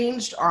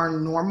changed our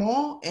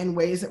normal in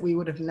ways that we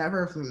would have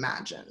never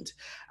imagined.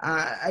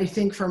 I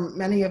think for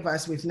many of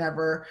us, we've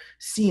never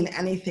seen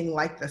anything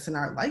like this in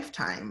our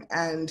lifetime.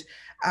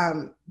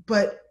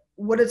 But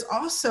what it's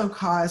also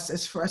caused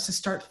is for us to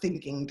start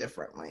thinking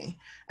differently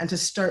and to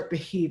start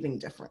behaving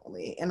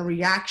differently in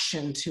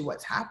reaction to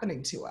what's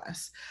happening to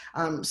us.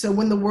 So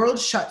when the world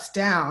shuts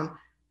down,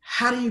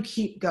 how do you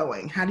keep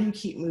going? How do you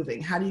keep moving?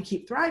 How do you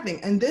keep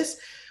thriving? And this,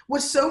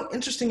 what's so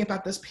interesting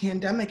about this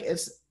pandemic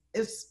is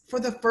for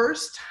the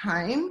first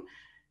time,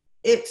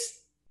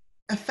 it's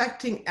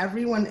affecting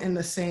everyone in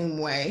the same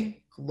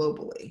way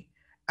globally.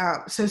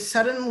 So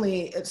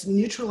suddenly it's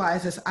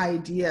neutralized this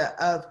idea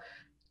of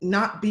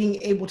not being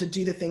able to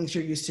do the things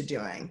you're used to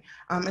doing.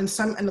 And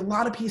a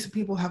lot of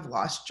people have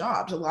lost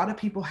jobs. A lot of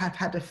people have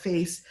had to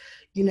face,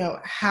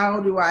 how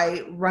do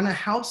I run a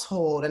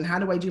household and how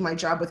do I do my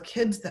job with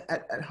kids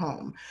at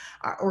home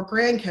or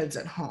grandkids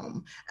at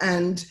home?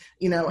 And,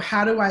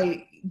 how do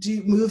I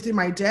move through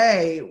my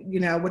day,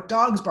 with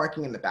dogs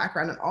barking in the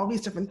background and all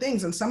these different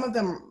things. And some of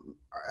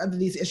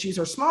these issues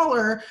are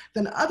smaller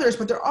than others,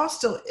 but they're all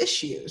still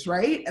issues,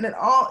 right? And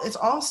it's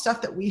all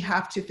stuff that we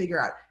have to figure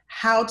out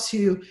how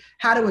to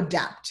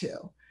adapt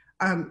to.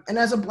 And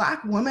as a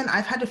Black woman,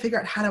 I've had to figure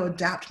out how to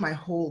adapt my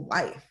whole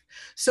life.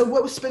 So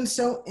what's been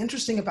so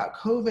interesting about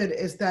COVID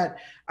is that,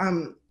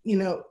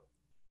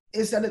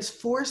 it's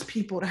forced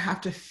people to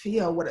have to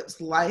feel what it's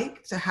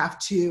like to have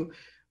to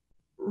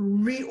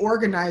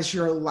reorganize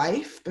your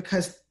life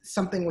because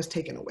something was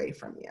taken away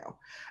from you.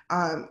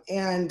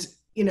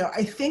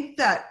 I think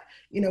that,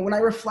 when I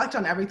reflect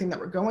on everything that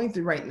we're going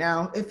through right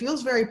now, it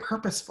feels very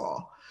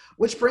purposeful,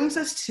 which brings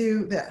us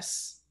to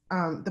this.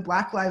 The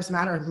Black Lives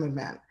Matter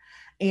movement.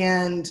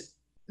 And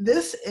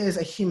this is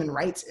a human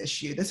rights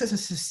issue. This is a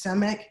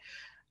systemic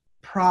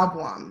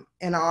problem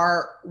in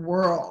our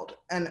world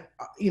and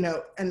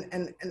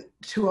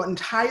to an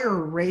entire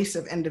race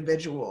of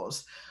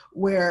individuals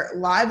where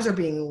lives are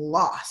being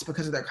lost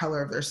because of the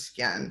color of their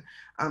skin.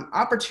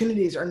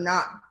 Opportunities are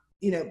not,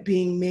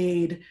 being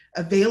made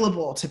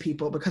available to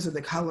people because of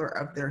the color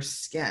of their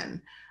skin.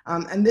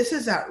 And this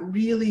is that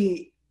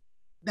really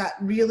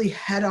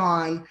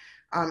head-on,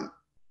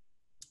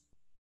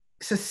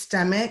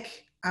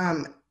 systemic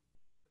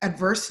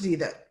adversity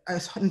that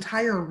an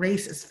entire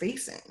race is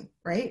facing,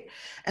 right?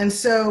 And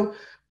so,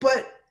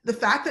 but the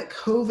fact that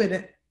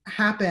COVID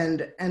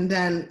happened and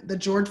then the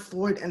George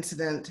Floyd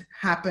incident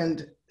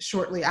happened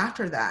shortly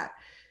after that,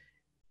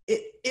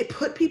 it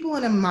put people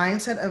in a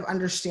mindset of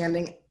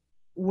understanding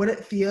what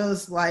it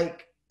feels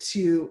like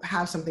to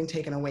have something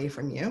taken away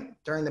from you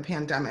during the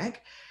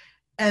pandemic.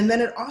 And then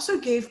it also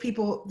gave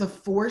people the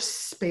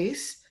forced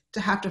space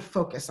to have to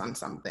focus on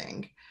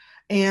something.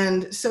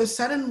 And so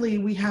suddenly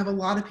we have a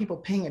lot of people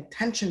paying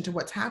attention to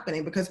what's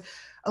happening because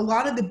a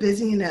lot of the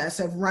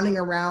busyness of running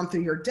around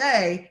through your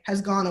day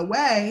has gone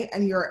away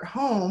and you're at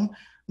home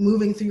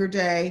moving through your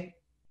day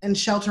and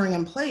sheltering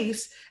in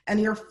place, and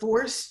you're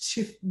forced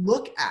to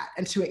look at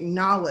and to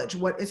acknowledge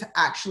what is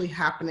actually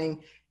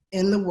happening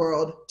in the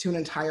world to an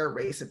entire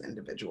race of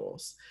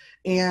individuals.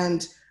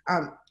 And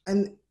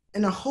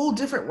in a whole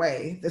different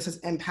way, this has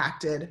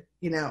impacted,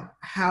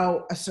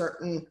 how a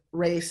certain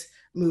race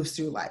moves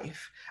through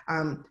life.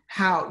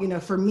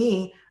 For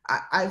me,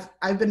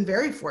 I've been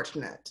very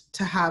fortunate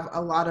to have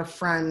a lot of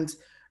friends,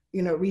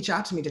 reach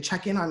out to me to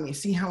check in on me,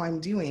 see how I'm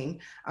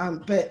doing.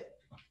 But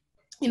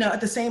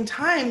at the same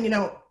time,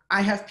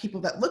 I have people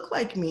that look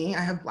like me. I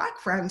have Black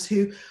friends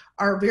who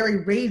are very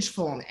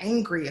rageful and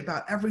angry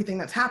about everything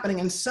that's happening.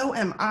 And so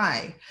am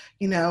I.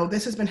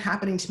 This has been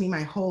happening to me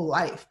my whole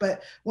life.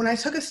 But when I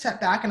took a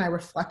step back and I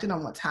reflected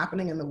on what's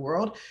happening in the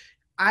world,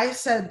 I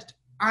said,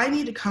 I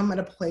need to come at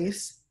a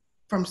place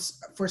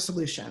for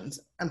solutions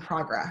and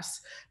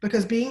progress,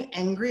 because being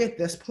angry at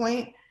this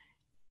point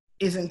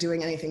isn't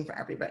doing anything for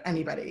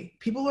anybody.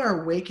 People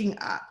are waking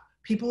up.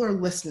 People are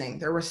listening.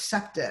 They're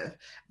receptive.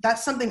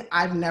 That's something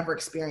I've never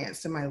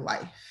experienced in my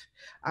life.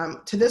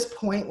 To this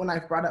point, when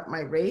I've brought up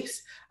my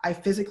race, I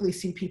physically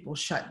see people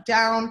shut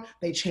down.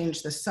 They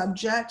change the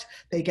subject.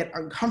 They get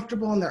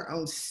uncomfortable in their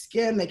own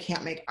skin. They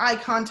can't make eye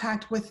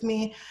contact with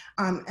me.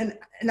 And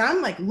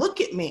I'm like,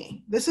 look at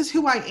me. This is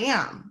who I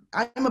am.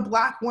 I'm a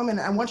Black woman.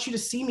 I want you to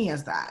see me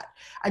as that.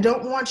 I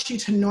don't want you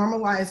to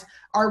normalize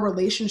our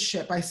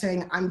relationship by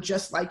saying I'm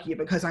just like you,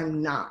 because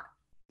I'm not.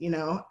 You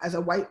know, as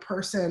a white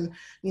person,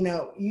 you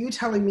know, you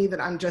telling me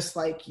that I'm just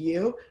like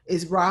you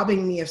is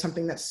robbing me of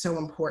something that's so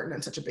important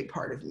and such a big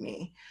part of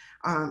me.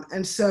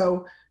 And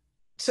so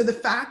the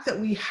fact that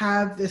we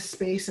have this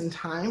space and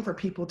time for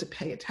people to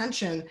pay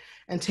attention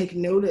and take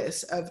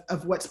notice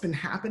of what's been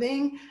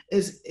happening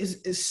is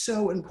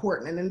so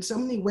important. And in so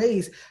many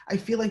ways, I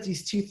feel like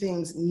these two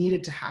things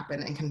needed to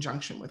happen in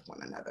conjunction with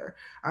one another.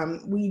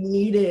 We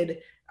needed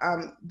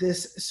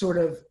this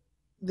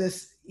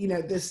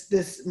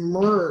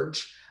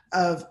merge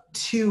of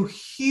two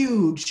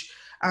huge,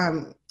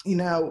 pandemics,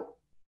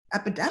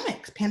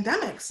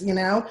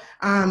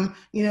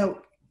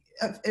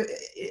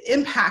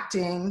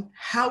 impacting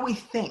how we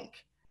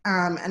think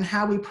and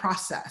how we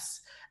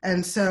process.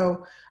 And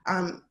so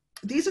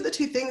these are the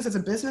two things as a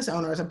business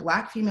owner, as a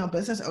Black female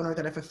business owner,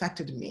 that have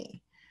affected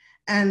me.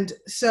 And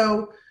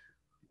so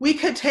we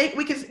could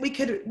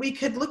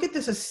look at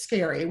this as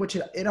scary, which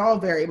it all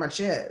very much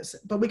is,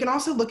 but we can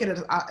also look at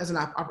it as an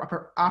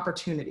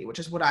opportunity, which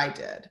is what I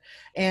did.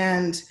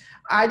 And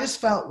I just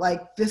felt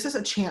like this is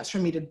a chance for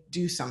me to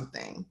do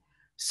something.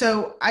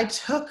 So I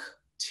took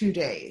 2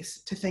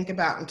 days to think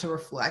about and to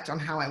reflect on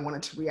how I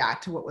wanted to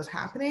react to what was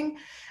happening.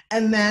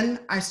 And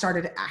then I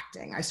started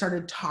acting. I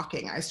started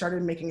talking. I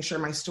started making sure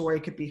my story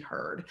could be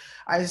heard.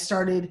 I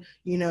started,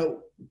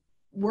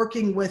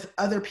 working with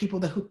other people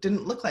who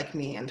didn't look like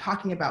me and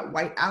talking about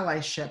white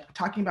allyship,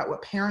 talking about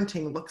what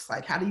parenting looks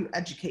like. How do you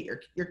educate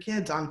your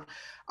kids on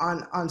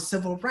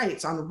civil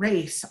rights, on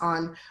race,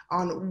 on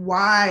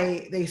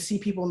why they see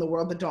people in the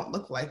world that don't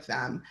look like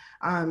them,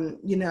 and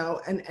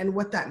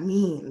what that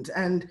means,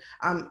 and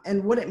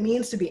what it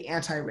means to be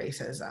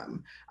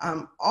anti-racism.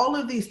 All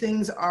of these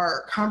things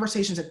are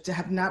conversations that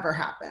have never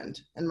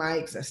happened in my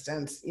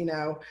existence,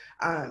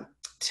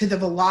 to the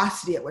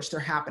velocity at which they're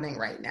happening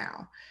right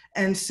now.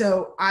 And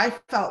so I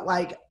felt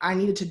like I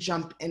needed to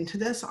jump into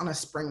this on a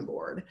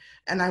springboard,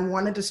 and I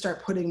wanted to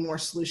start putting more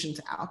solutions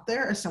out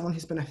there as someone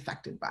who's been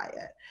affected by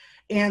it.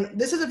 And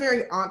this is a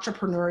very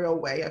entrepreneurial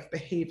way of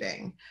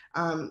behaving.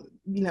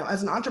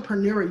 As an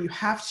entrepreneur, you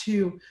have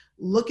to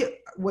look at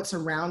what's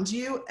around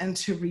you and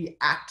to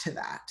react to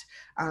that.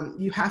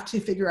 You have to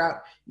figure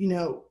out,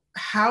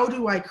 how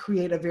do I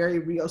create a very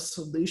real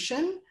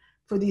solution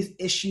for these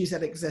issues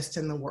that exist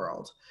in the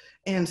world?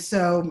 And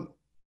so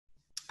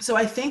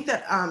I think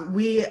that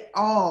we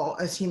all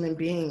as human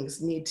beings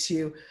need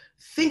to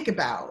think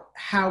about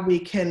how we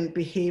can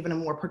behave in a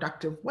more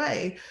productive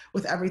way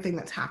with everything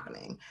that's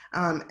happening.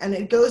 And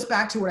it goes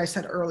back to what I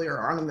said earlier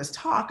on in this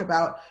talk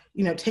about,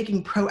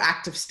 taking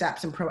proactive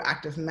steps and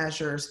proactive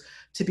measures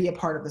to be a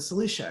part of the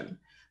solution.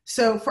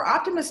 So for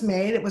Optimist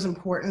Made, it was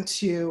important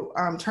to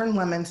turn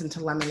lemons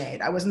into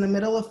lemonade. I was in the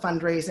middle of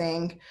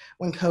fundraising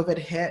when COVID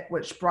hit,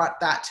 which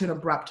brought that to an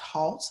abrupt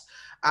halt.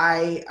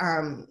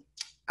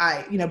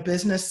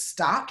 Business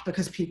stopped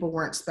because people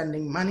weren't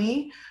spending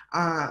money.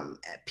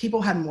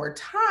 People had more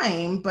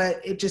time,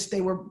 but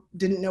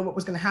didn't know what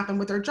was going to happen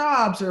with their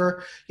jobs,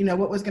 or,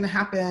 what was going to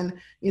happen,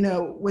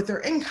 with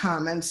their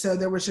income. And so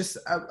there was just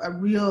a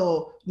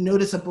real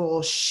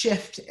noticeable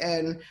shift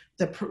in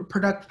the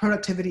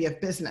productivity of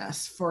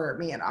business for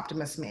me at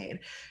Optimist Made.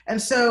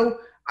 And so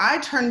I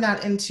turned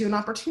that into an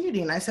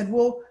opportunity, and I said,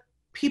 well,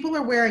 people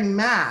are wearing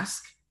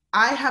masks.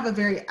 I have a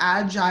very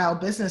agile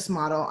business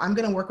model. I'm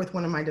going to work with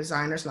one of my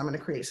designers, and I'm going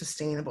to create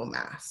sustainable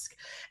masks.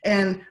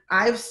 And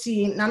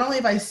not only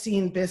have I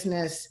seen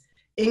business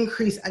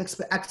increase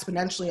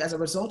exponentially as a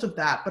result of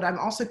that, but I'm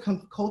also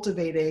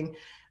cultivating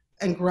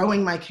and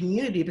growing my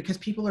community, because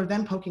people are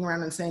then poking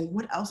around and saying,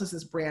 what else is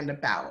this brand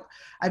about?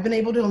 I've been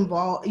able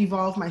to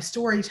evolve my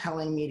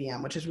storytelling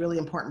medium, which is a really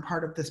important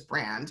part of this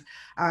brand,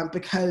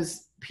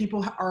 because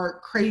people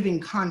are craving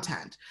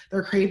content.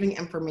 They're craving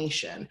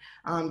information.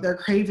 They're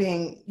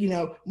craving,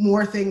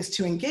 more things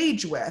to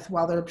engage with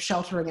while they're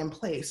sheltering in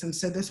place. And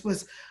so this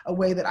was a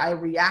way that I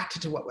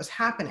reacted to what was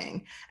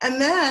happening. And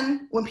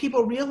then when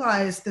people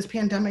realized this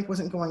pandemic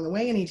wasn't going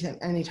away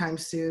anytime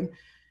soon,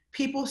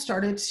 people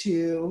started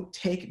to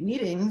take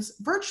meetings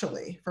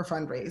virtually for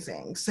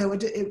fundraising. So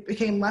it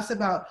became less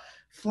about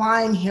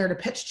flying here to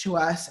pitch to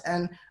us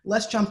and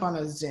let's jump on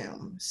a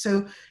Zoom.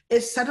 So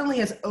it suddenly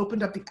has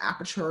opened up the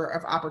aperture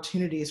of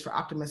opportunities for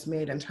Optimist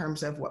Made in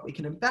terms of what we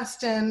can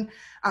invest in,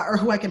 or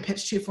who I can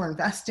pitch to for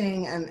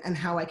investing, and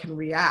how I can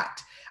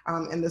react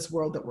in this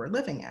world that we're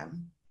living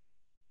in.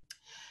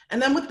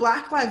 And then with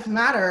Black Lives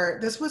Matter,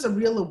 this was a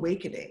real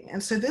awakening.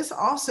 And so this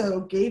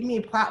also gave me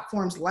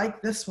platforms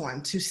like this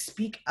one to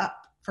speak up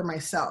for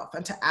myself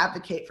and to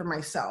advocate for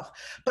myself,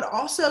 but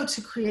also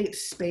to create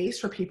space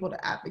for people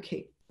to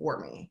advocate for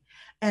me.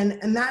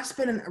 And that's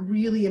been a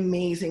really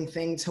amazing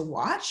thing to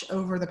watch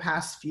over the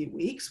past few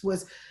weeks,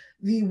 was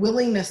the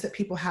willingness that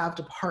people have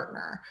to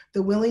partner,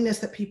 the willingness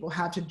that people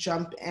have to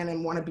jump in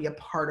and want to be a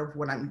part of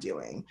what I'm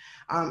doing.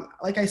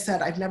 Like I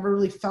said, I've never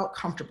really felt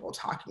comfortable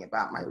talking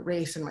about my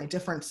race and my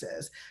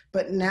differences,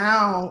 but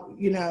now,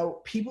 you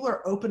know, people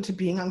are open to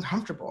being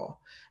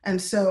uncomfortable.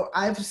 And so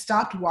I've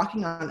stopped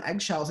walking on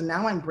eggshells, and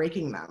now I'm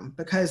breaking them,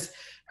 because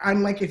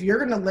I'm like, if you're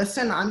going to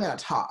listen, I'm going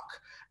to talk.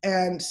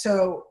 And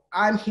so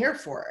I'm here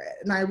for it.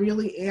 And I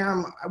really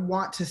am, I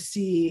want to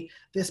see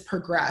this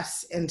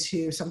progress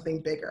into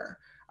something bigger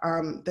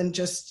than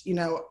just, you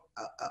know,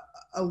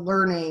 a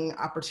learning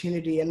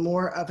opportunity and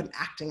more of an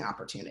acting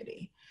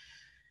opportunity.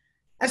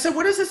 And so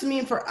what does this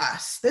mean for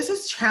us? This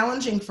is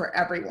challenging for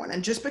everyone.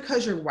 And just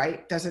because you're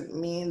white doesn't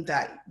mean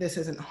that this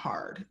isn't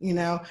hard. You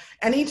know,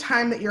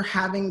 anytime that you're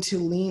having to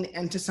lean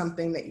into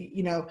something that,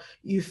 you know,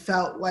 you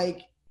felt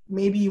like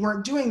maybe you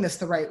weren't doing this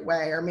the right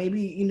way, or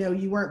maybe, you know,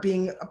 you weren't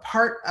being a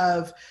part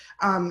of,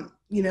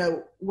 you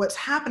know, what's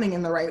happening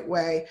in the right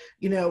way,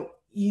 you know,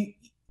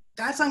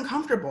 that's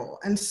uncomfortable.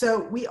 And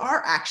so we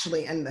are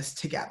actually in this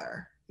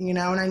together, you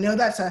know, and I know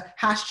that's a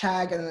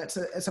hashtag and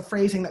it's a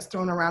phrasing that's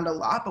thrown around a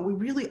lot, but we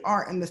really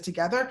are in this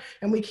together,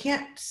 and we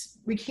can't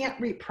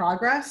reap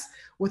progress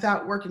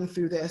without working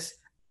through this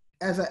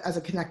as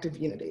a connective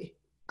unity.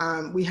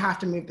 We have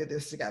to move through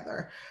this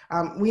together.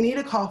 We need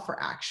a call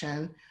for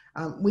action.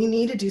 We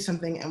need to do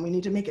something, and we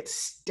need to make it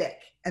stick.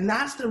 And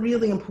that's the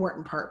really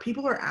important part.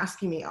 People are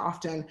asking me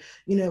often,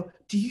 you know,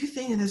 do you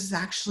think that this is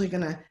actually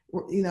gonna,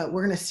 you know,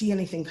 we're gonna see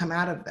anything come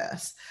out of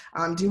this?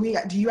 Do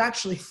you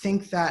actually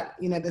think that,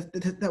 you know,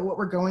 that what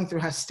we're going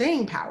through has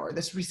staying power,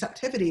 this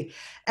receptivity?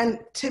 And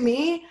to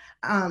me,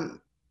 I'm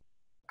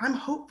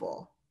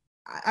hopeful.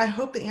 I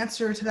hope the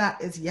answer to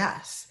that is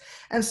yes.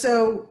 And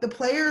so the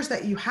players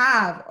that you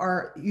have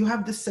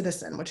the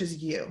citizen, which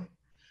is you.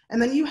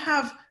 And then you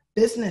have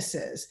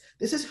businesses.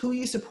 This is who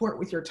you support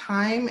with your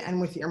time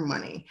and with your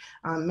money.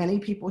 Many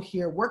people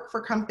here work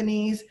for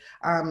companies.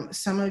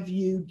 Some of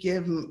you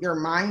give your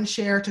mind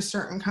share to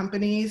certain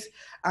companies.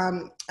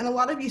 And a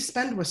lot of you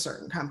spend with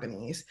certain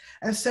companies.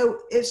 And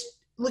so it's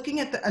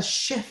looking at a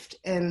shift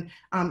in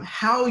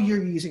how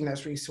you're using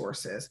those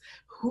resources,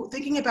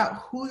 thinking about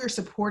who you're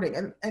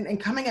supporting, and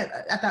coming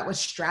at that with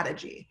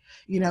strategy.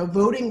 You know,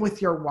 voting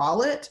with your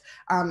wallet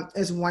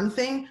is one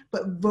thing,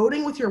 but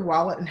voting with your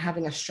wallet and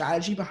having a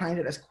strategy behind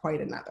it is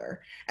quite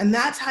another. And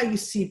that's how you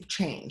see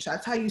change.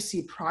 That's how you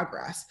see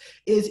progress,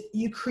 is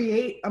you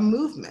create a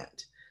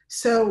movement.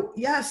 So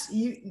yes,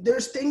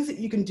 there's things that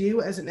you can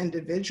do as an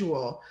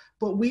individual,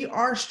 but we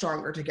are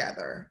stronger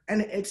together.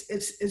 And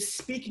it's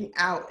speaking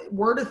out.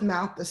 Word of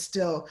mouth is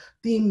still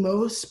the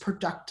most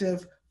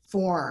productive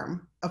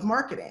form of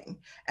marketing.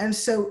 And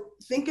so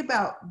think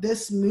about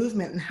this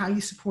movement and how you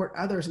support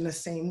others in the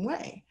same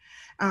way.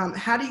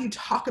 How do you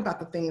talk about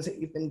the things that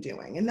you've been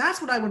doing? And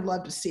that's what I would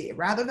love to see,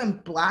 rather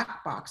than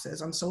black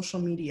boxes on social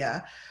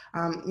media,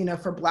 you know,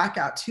 for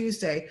Blackout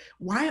Tuesday.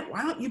 Why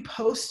don't you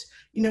post,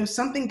 you know,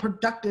 something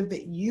productive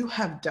that you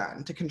have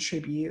done to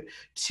contribute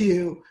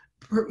to,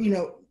 you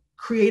know,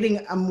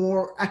 creating a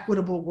more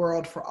equitable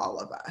world for all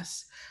of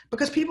us,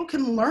 because people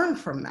can learn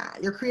from that.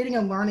 You're creating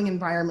a learning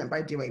environment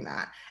by doing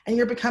that, and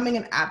you're becoming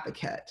an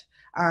advocate.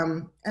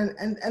 And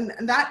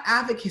that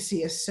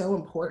advocacy is so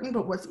important,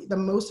 but what's the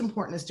most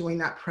important is doing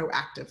that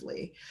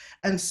proactively.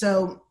 And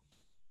so,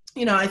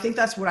 you know, I think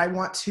that's what I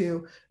want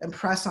to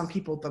impress on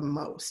people the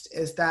most,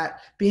 is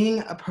that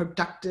being a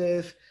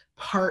productive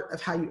part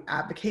of how you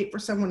advocate for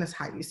someone is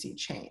how you see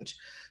change.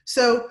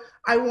 So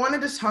I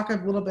wanted to talk a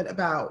little bit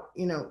about,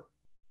 you know,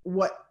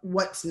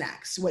 what's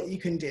next, what you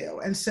can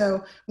do. And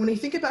so when you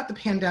think about the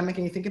pandemic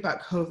and you think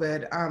about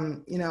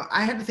COVID, you know,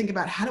 I had to think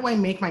about, how do I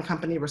make my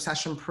company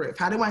recession proof?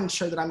 How do I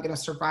ensure that I'm going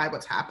to survive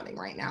what's happening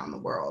right now in the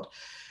world?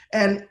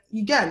 And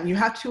again, you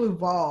have to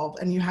evolve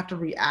and you have to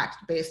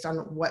react based on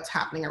what's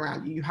happening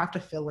around you. You have to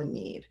fill a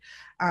need.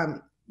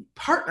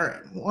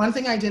 Partnering. One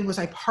thing I did was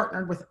I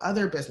partnered with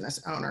other business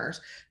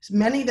owners,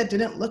 many that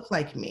didn't look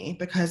like me,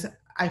 because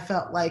I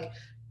felt like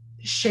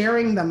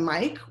sharing the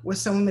mic with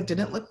someone that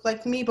didn't look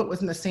like me but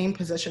was in the same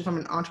position from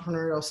an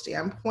entrepreneurial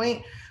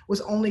standpoint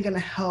was only going to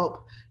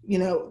help, you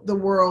know, the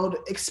world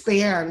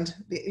expand,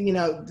 you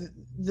know,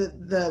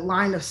 the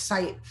line of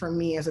sight for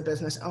me as a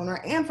business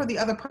owner and for the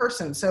other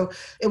person. So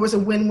it was a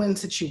win-win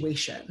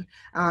situation.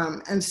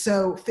 And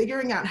so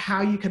figuring out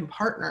how you can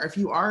partner, if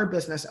you are a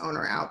business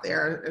owner out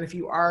there, and if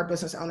you are a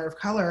business owner of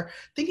color,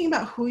 thinking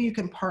about who you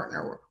can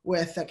partner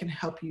with that can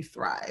help you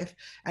thrive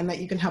and that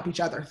you can help each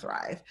other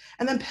thrive.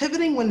 And then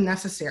pivoting when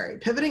necessary.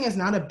 Pivoting is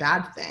not a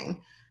bad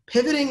thing.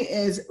 Pivoting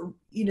is,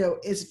 you know,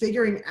 is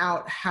figuring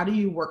out how do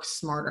you work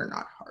smarter,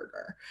 not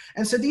harder.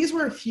 And so these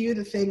were a few of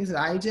the things that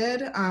I did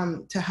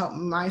to help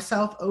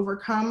myself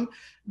overcome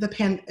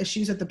the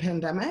issues of the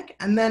pandemic.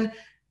 And then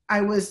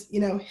I was,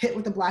 hit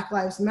with the Black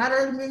Lives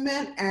Matter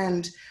movement,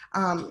 and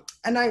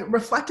I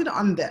reflected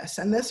on this.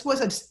 And this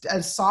was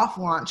a soft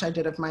launch I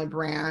did of my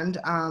brand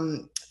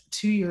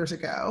 2 years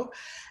ago.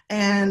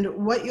 And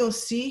what you'll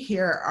see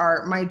here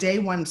are my day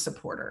one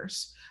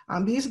supporters.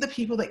 These are the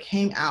people that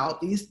came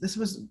out. This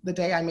was the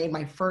day I made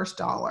my first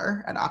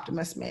dollar at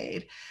Optimist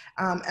Made.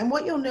 And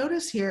what you'll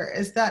notice here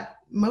is that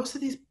most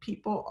of these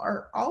people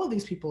all of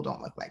these people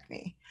don't look like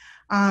me.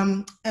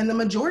 And the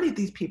majority of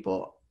these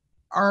people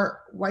are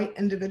white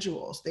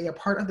individuals. They are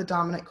part of the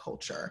dominant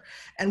culture.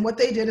 And what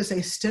they did is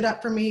they stood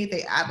up for me,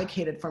 they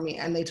advocated for me,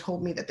 and they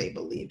told me that they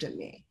believed in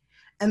me.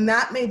 And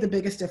that made the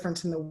biggest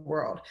difference in the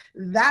world.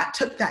 That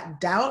took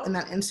that doubt and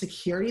that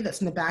insecurity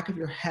that's in the back of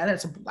your head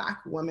as a Black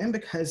woman,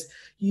 because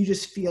you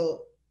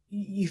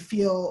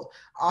feel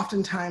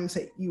oftentimes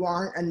that you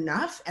aren't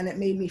enough, and it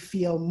made me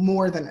feel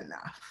more than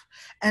enough.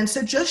 And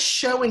so just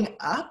showing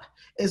up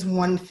is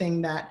one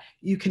thing that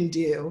you can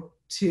do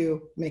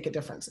to make a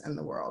difference in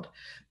the world.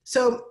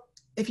 So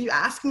if you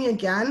ask me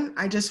again,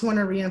 I just want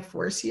to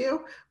reinforce to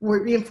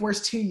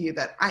you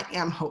that I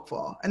am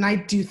hopeful, and I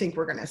do think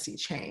we're going to see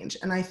change.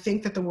 And I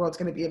think that the world's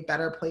going to be a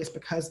better place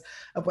because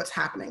of what's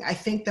happening. I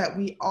think that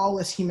we all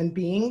as human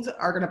beings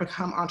are going to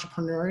become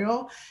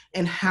entrepreneurial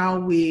in how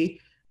we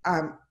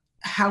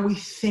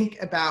think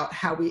about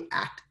how we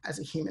act as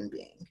a human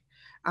being.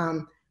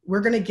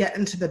 We're going to get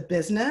into the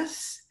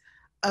business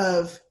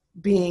of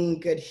being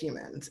good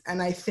humans.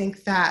 And I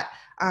think that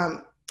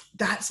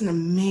that's an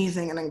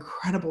amazing and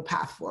incredible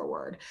path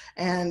forward.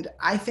 And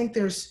I think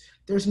there's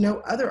no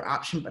other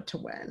option but to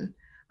win.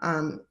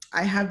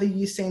 I have the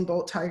Usain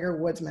Bolt, Tiger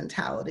Woods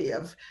mentality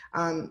of,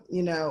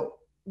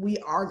 we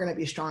are going to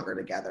be stronger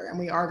together, and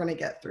we are going to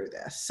get through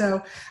this.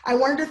 So I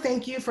wanted to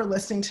thank you for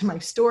listening to my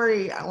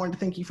story. I wanted to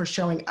thank you for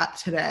showing up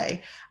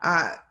today.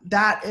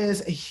 That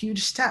is a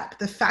huge step.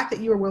 The fact that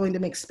you are willing to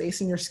make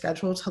space in your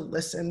schedule to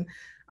listen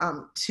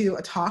to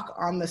a talk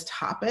on this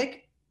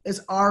topic is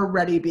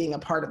already being a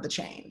part of the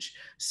change.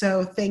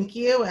 So thank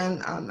you,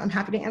 and I'm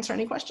happy to answer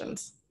any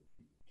questions.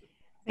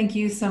 Thank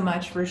you so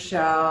much,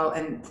 Rochelle,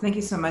 and thank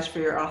you so much for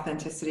your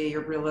authenticity,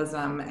 your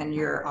realism, and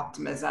your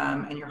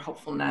optimism, and your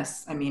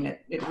hopefulness. I mean,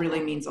 it really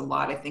means a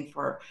lot, I think,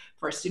 for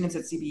our students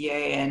at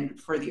CBA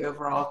and for the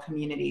overall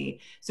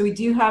community. So we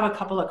do have a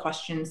couple of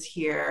questions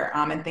here,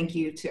 and thank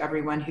you to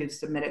everyone who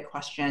submitted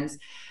questions.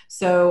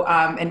 So,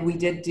 and we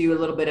did do a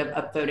little bit of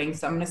upvoting.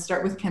 So I'm going to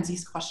start with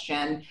Kenzie's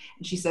question.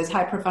 And she says,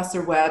 "Hi,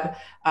 Professor Webb.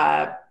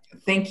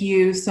 Thank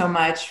you so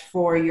much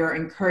for your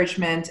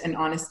encouragement and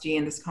honesty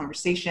in this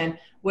conversation.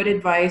 What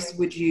advice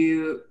would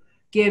you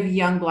give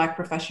young Black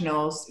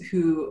professionals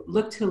who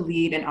look to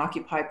lead and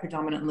occupy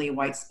predominantly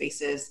white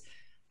spaces?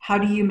 How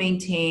do you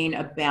maintain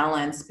a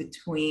balance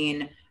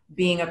between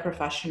being a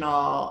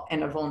professional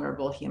and a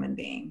vulnerable human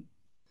being?"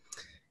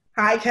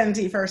 Hi,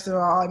 Kenzie, first of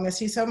all, I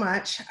miss you so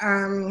much.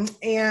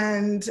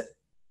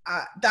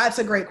 That's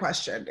a great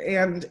question.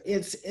 And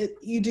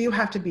you do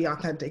have to be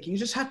authentic. You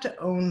just have to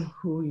own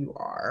who you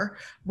are,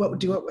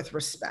 do it with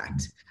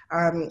respect.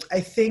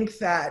 I think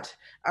that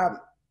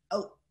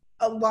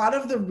a lot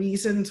of the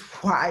reasons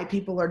why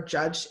people are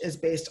judged is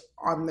based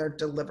on their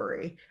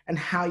delivery and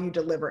how you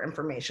deliver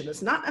information.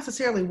 It's not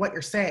necessarily what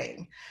you're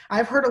saying.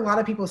 I've heard a lot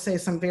of people say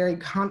some very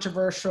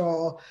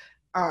controversial,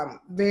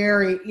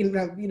 very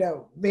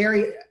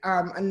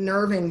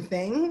unnerving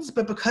things,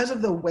 but because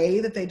of the way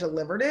that they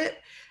delivered it,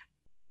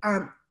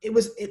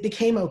 it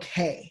became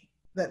okay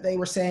that they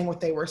were saying what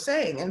they were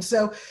saying. And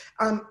so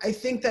I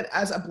think that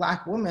as a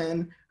Black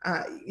woman,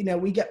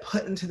 we get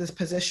put into this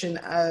position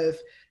of,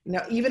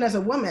 even as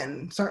a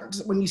woman,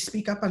 when you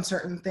speak up on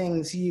certain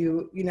things,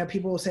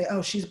 people will say,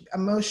 oh, she's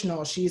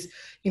emotional. She's,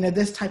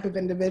 this type of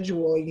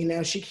individual,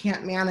 she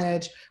can't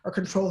manage or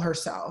control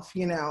herself,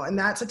 and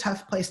that's a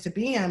tough place to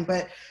be in.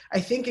 But I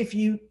think if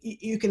you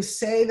can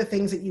say the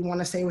things that you want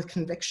to say with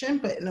conviction,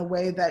 but in a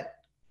way that,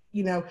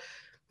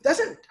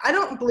 I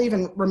don't believe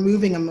in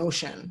removing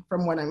emotion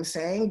from what I'm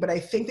saying, but I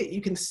think that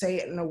you can say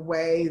it in a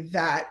way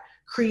that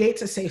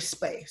creates a safe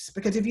space.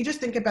 Because if you just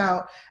think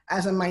about,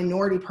 as a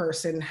minority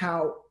person,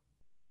 how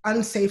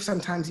unsafe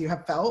sometimes you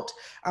have felt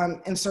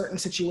in certain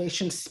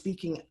situations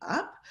speaking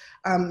up,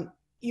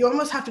 you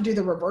almost have to do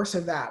the reverse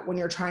of that when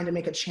you're trying to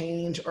make a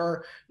change,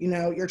 or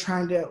you're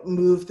trying to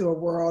move through a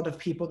world of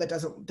people that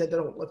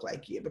don't look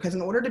like you. Because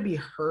in order to be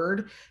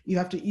heard,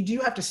 you do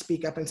have to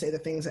speak up and say the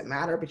things that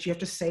matter, but you have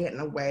to say it in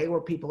a way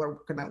where people are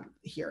going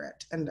to hear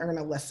it and are going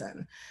to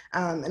listen.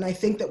 And I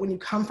think that when you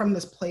come from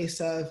this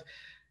place of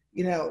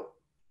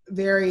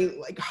very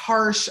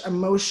harsh,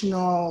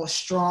 emotional,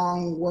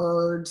 strong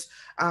words,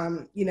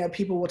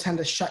 people will tend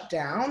to shut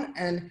down,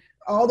 and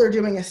all they're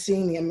doing is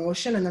seeing the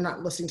emotion, and they're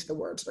not listening to the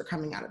words that are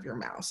coming out of your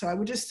mouth. So I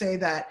would just say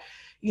that,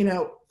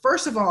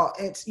 first of all,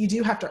 you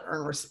do have to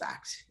earn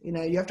respect.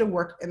 You have to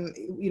work and,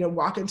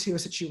 walk into a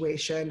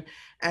situation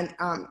and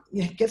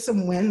get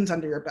some wins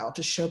under your belt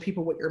to show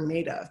people what you're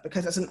made of,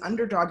 because as an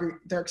underdog,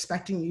 they're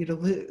expecting you to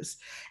lose.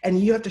 And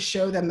you have to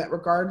show them that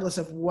regardless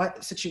of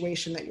what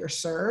situation that you're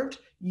served,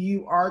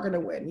 you are going to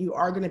win. You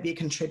are going to be a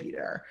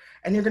contributor,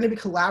 and you're going to be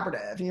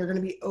collaborative, and you're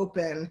going to be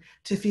open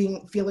to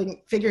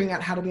figuring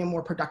out how to be a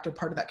more productive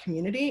part of that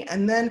community.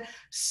 And then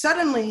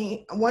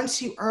suddenly,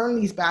 once you earn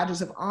these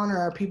badges of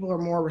honor, people are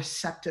more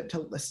receptive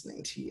to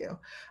listening to you.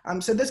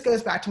 So this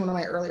goes back to one of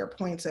my earlier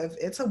points of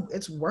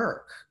it's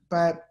work,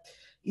 but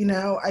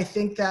I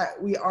think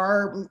that we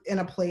are in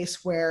a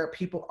place where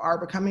people are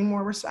becoming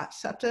more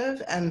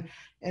receptive, and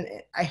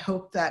I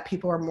hope that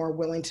people are more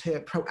willing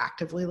to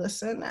proactively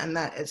listen, and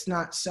that it's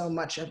not so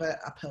much of an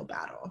uphill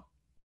battle.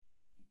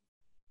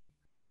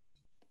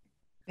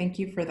 Thank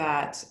you for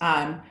that.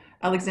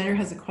 Alexander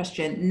has a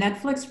question.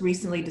 Netflix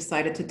recently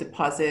decided to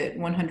deposit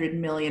 100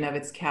 million of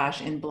its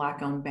cash in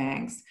Black-owned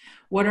banks.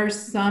 What are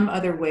some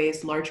other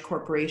ways large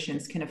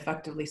corporations can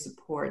effectively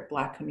support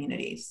Black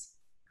communities?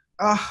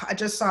 Oh, I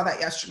just saw that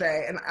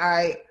yesterday, and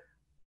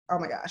oh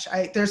my gosh,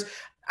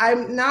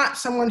 I'm not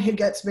someone who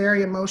gets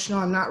very emotional.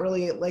 I'm not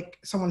really like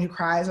someone who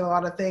cries at a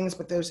lot of things,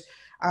 but there's,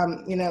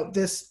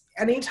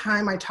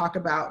 anytime I talk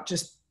about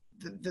just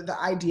the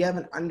idea of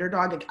an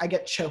underdog, I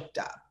get choked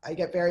up. I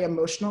get very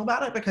emotional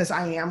about it because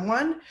I am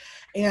one,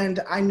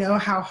 and I know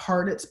how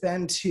hard it's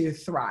been to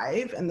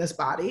thrive in this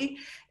body.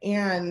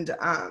 And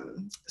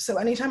so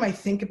anytime I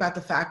think about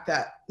the fact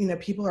that,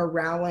 people are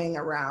rallying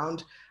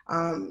around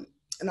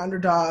an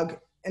underdog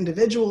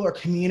individual or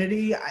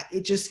community,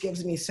 it just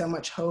gives me so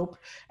much hope.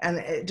 And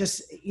it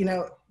just,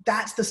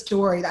 that's the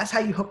story. That's how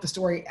you hope the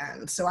story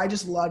ends. So I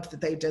just loved that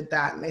they did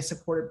that, and they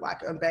supported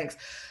Black-owned banks.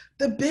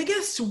 The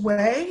biggest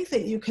way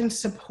that you can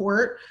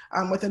support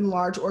within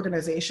large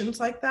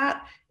organizations like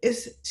that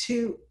is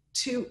to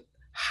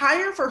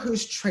hire for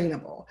who's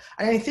trainable.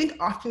 And I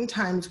think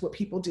oftentimes what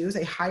people do is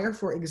they hire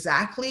for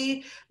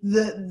exactly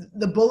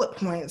the bullet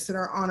points that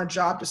are on a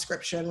job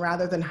description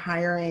rather than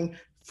hiring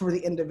for the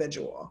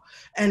individual.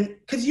 And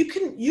because you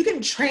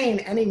can train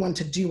anyone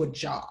to do a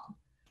job,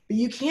 but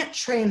you can't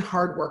train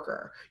hard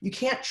worker. You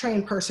can't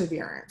train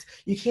perseverance.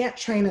 You can't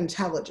train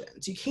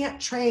intelligence. You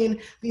can't train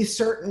these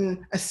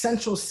certain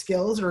essential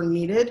skills that are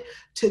needed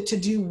to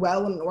do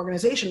well in an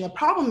organization. The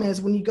problem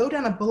is when you go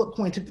down a bullet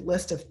pointed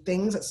list of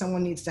things that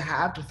someone needs to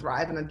have to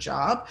thrive in a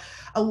job,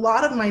 a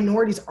lot of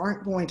minorities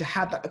aren't going to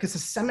have that because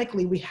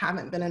systemically we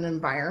haven't been in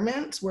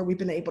environments where we've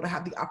been able to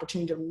have the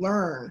opportunity to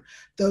learn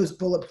those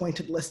bullet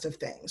pointed list of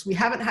things. We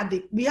haven't had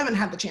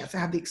the chance to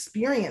have the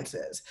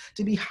experiences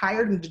to be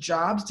hired into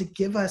jobs to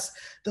give us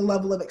the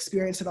level of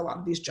experience that a lot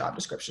of these job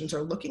descriptions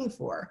are looking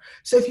for.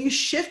 So if you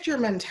shift your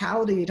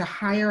mentality to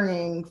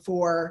hiring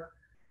for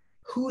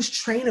who's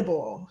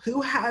trainable,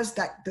 who has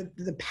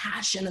the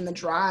passion and the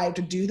drive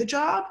to do the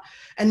job,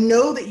 and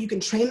know that you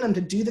can train them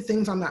to do the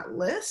things on that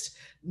list,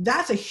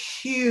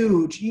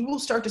 you will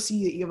start to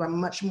see that you have a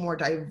much more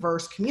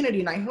diverse community.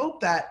 And I hope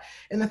that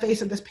in the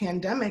face of this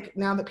pandemic,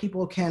 now that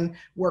people can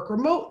work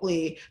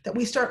remotely, that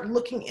we start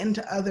looking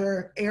into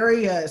other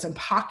areas and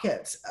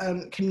pockets,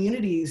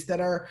 communities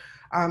that are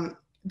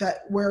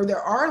where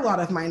there are a lot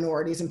of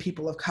minorities and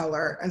people of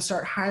color, and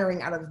start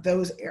hiring out of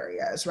those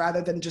areas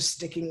rather than just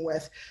sticking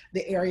with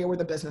the area where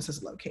the business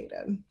is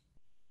located.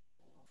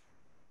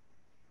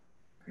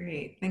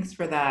 Great, thanks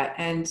for that.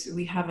 And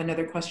we have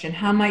another question.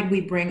 How might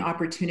we bring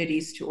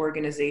opportunities to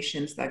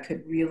organizations that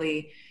could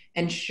really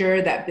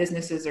ensure that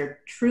businesses are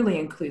truly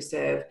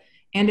inclusive,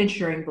 and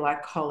ensuring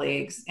Black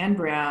colleagues and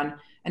Brown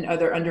and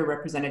other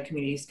underrepresented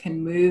communities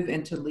can move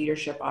into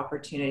leadership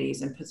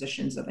opportunities and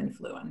positions of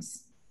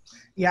influence?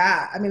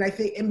 Yeah, I mean, I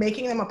think in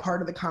making them a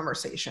part of the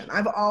conversation.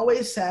 I've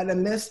always said,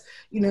 and this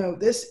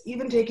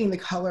even taking the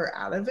color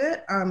out of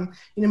it,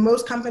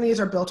 most companies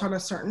are built on a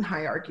certain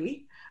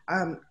hierarchy.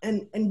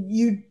 And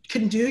you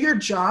can do your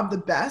job the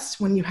best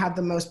when you have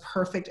the most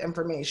perfect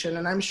information.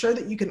 And I'm sure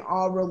that you can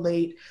all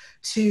relate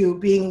to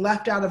being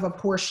left out of a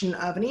portion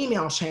of an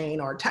email chain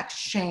or text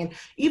chain,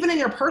 even in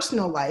your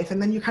personal life.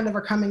 And then you kind of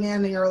are coming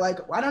in and you're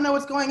like, well, I don't know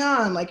what's going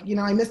on. Like,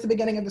 I missed the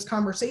beginning of this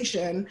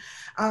conversation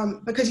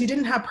because you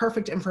didn't have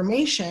perfect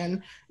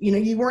information.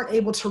 You weren't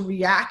able to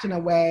react in a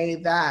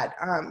way that,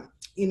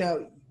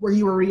 where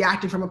you were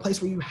reacting from a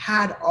place where you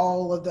had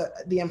all of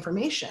the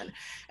information.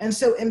 And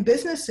so in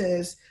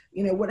businesses,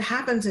 what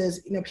happens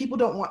is, people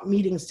don't want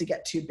meetings to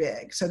get too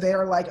big. So they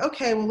are like,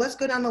 okay, well, let's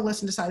go down the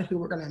list and decide who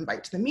we're going to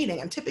invite to the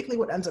meeting. And typically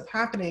what ends up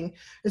happening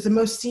is the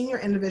most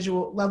senior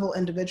level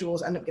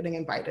individuals end up getting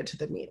invited to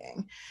the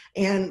meeting.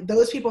 And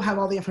those people have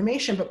all the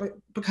information, but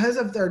because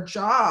of their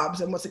jobs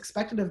and what's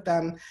expected of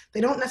them,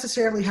 they don't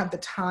necessarily have the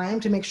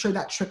time to make sure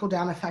that trickle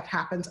down effect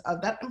happens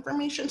of that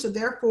information. So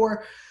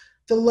therefore,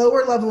 the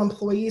lower level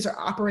employees are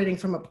operating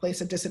from a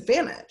place of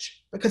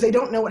disadvantage because they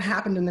don't know what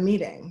happened in the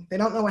meeting. They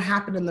don't know what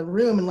happened in the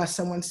room unless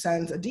someone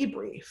sends a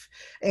debrief.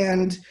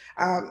 And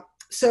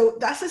So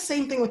that's the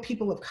same thing with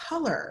people of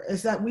color,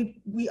 is that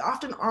we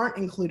often aren't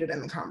included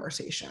in the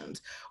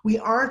conversations. We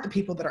aren't the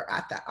people that are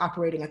at that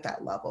operating at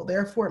that level.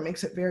 Therefore, it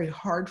makes it very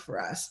hard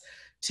for us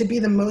to be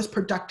the most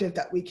productive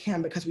that we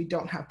can because we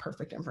don't have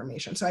perfect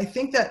information. So I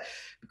think that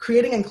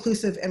creating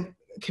inclusive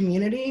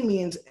community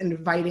means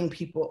inviting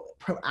people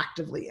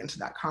proactively into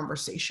that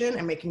conversation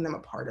and making them a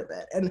part of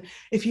it. And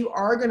if you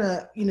are going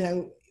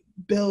to,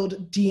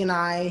 build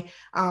D&I,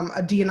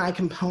 a D&I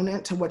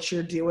component to what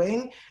you're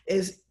doing,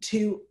 is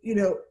to,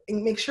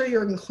 make sure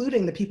you're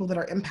including the people that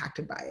are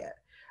impacted by it.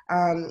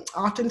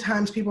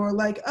 Oftentimes people are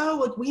like, oh,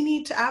 look, we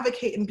need to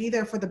advocate and be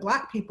there for the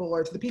Black people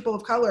or to the people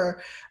of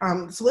color.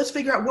 So let's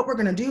figure out what we're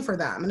going to do for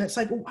them. And it's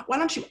like, well, why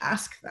don't you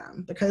ask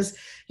them? Because,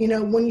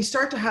 when you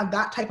start to have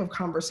that type of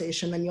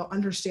conversation, then you'll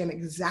understand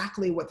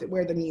exactly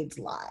where the needs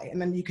lie.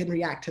 And then you can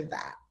react to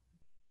that.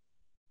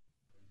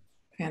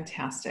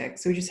 Fantastic.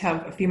 So we just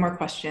have a few more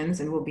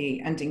questions and we'll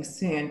be ending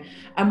soon.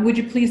 Would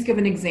you please give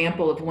an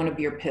example of one of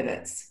your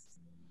pivots?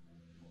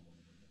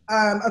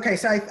 Okay,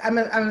 so I'm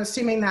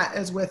assuming that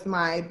is with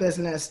my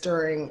business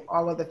during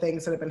all of the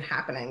things that have been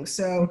happening.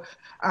 So,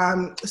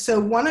 so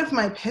one of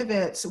my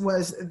pivots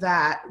was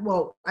that,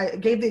 well, I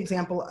gave the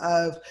example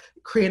of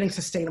creating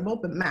sustainable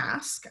but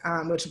mask,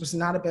 which was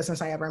not a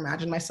business I ever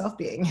imagined myself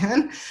being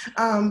in.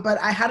 But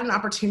I had an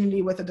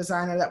opportunity with a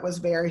designer that was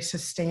very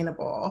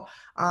sustainable,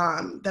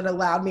 that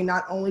allowed me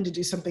not only to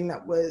do something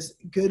that was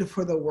good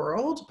for the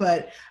world,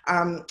 but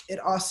it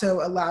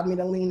also allowed me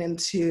to lean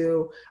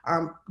into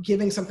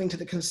giving something to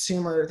the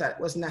consumer that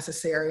was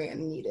necessary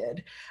and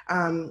needed.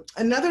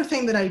 Another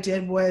thing that I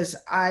did was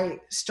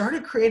I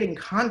started creating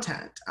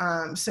content.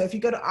 So if you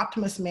go to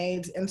Optimus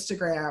Made's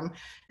Instagram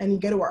and you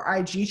go to our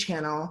IG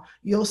channel,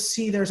 you'll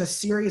see there's a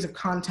series of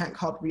content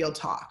called Real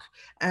Talk.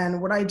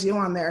 And what I do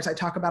on there is I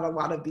talk about a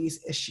lot of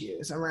these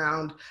issues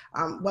around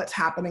what's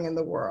happening in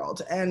the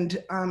world.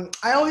 And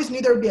I always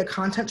knew there would be a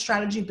content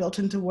strategy built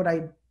into what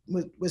I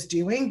was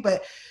doing,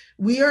 but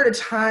we are at a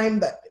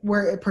time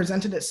where it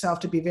presented itself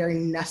to be very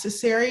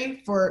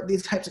necessary for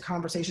these types of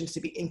conversations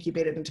to be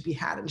incubated and to be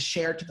had and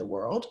shared to the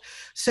world.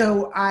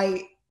 So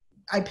I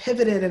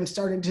pivoted and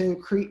started to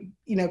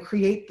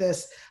create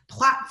this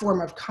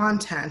platform of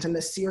content and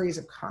this series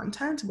of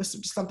content. It was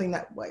just something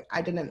that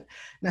I didn't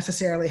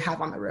necessarily have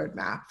on the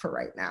roadmap for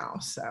right now.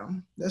 So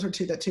those are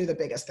two of the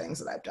biggest things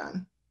that I've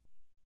done.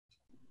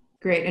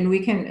 Great. And we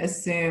can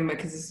assume,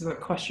 because this is a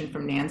question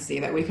from Nancy,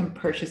 that we can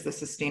purchase the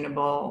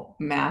sustainable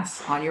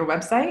masks on your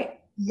website?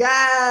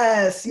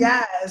 Yes.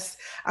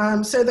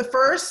 So the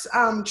first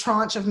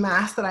tranche of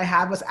masks that I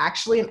had was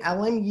actually an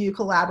LMU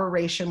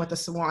collaboration with the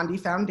Sawandi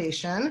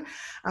Foundation.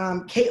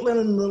 Caitlin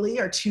and Lily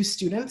are two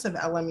students of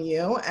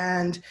LMU,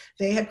 and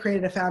they had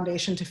created a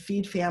foundation to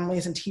feed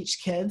families and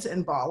teach kids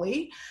in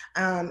Bali.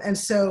 And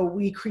so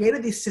we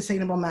created these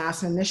sustainable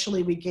masks, and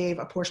initially we gave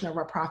a portion of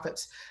our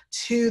profits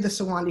to the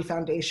Sawandi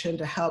Foundation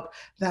to help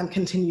them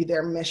continue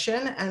their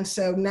mission. And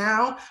so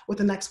now with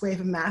the next wave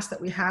of masks that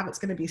we have, it's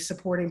going to be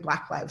supporting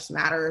Black Lives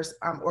Matters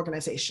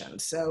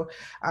organizations. So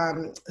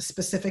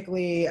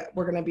specifically,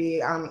 we're going to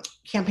be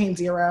Campaign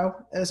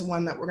Zero is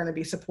one that we're going to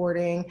be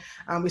supporting.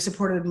 We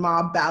supported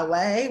Mob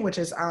Ballet, which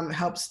is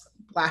helps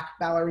Black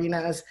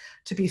ballerinas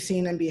to be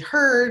seen and be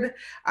heard,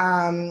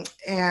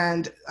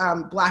 and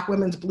Black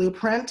Women's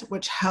Blueprint,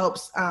 which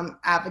helps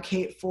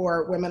advocate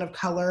for women of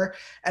color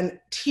and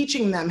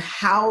teaching them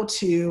how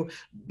do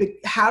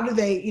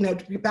they,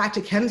 back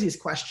to Kenzie's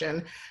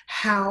question,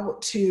 how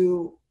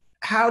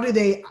do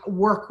they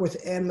work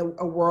within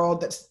a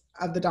world that's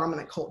of the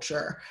dominant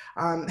culture?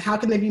 How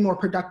can they be more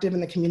productive in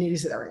the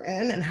communities that they're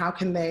in, and how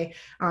can they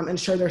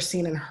ensure they're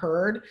seen and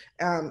heard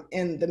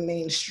in the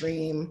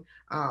mainstream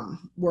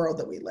world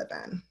that we live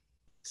in?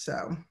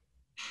 So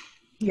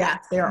yeah,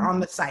 they're on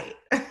the site.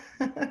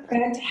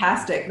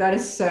 Fantastic. That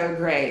is so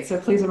great. So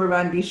please,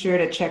 everyone, be sure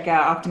to check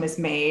out Optimus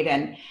Made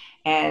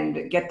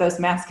and get those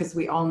masks, because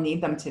we all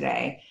need them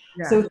today.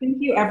 Yeah. So thank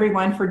you,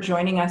 everyone, for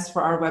joining us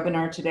for our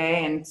webinar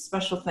today. And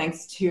special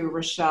thanks to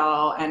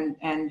Rochelle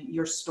and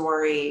your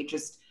story,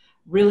 just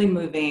really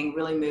moving,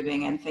 really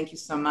moving. And thank you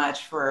so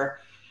much for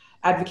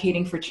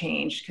advocating for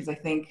change, because I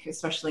think,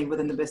 especially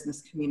within the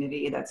business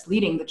community that's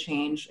leading the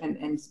change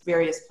in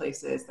various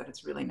places, that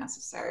it's really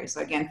necessary.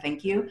 So again,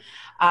 thank you.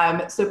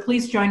 So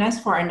please join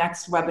us for our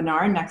next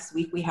webinar. Next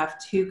week, we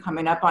have two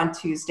coming up on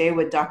Tuesday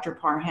with Dr.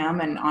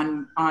 Parham, and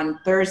on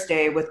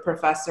Thursday with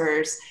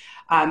Professors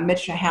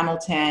Mitch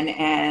Hamilton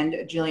and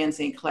Jillian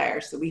St. Clair.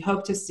 So we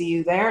hope to see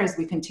you there as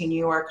we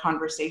continue our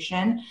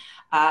conversation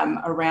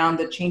around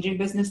the changing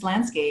business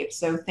landscape.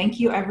 So thank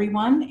you,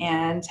 everyone,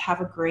 and have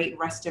a great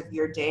rest of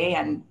your day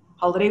and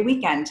holiday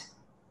weekend.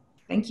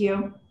 Thank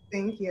you.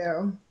 Thank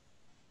you.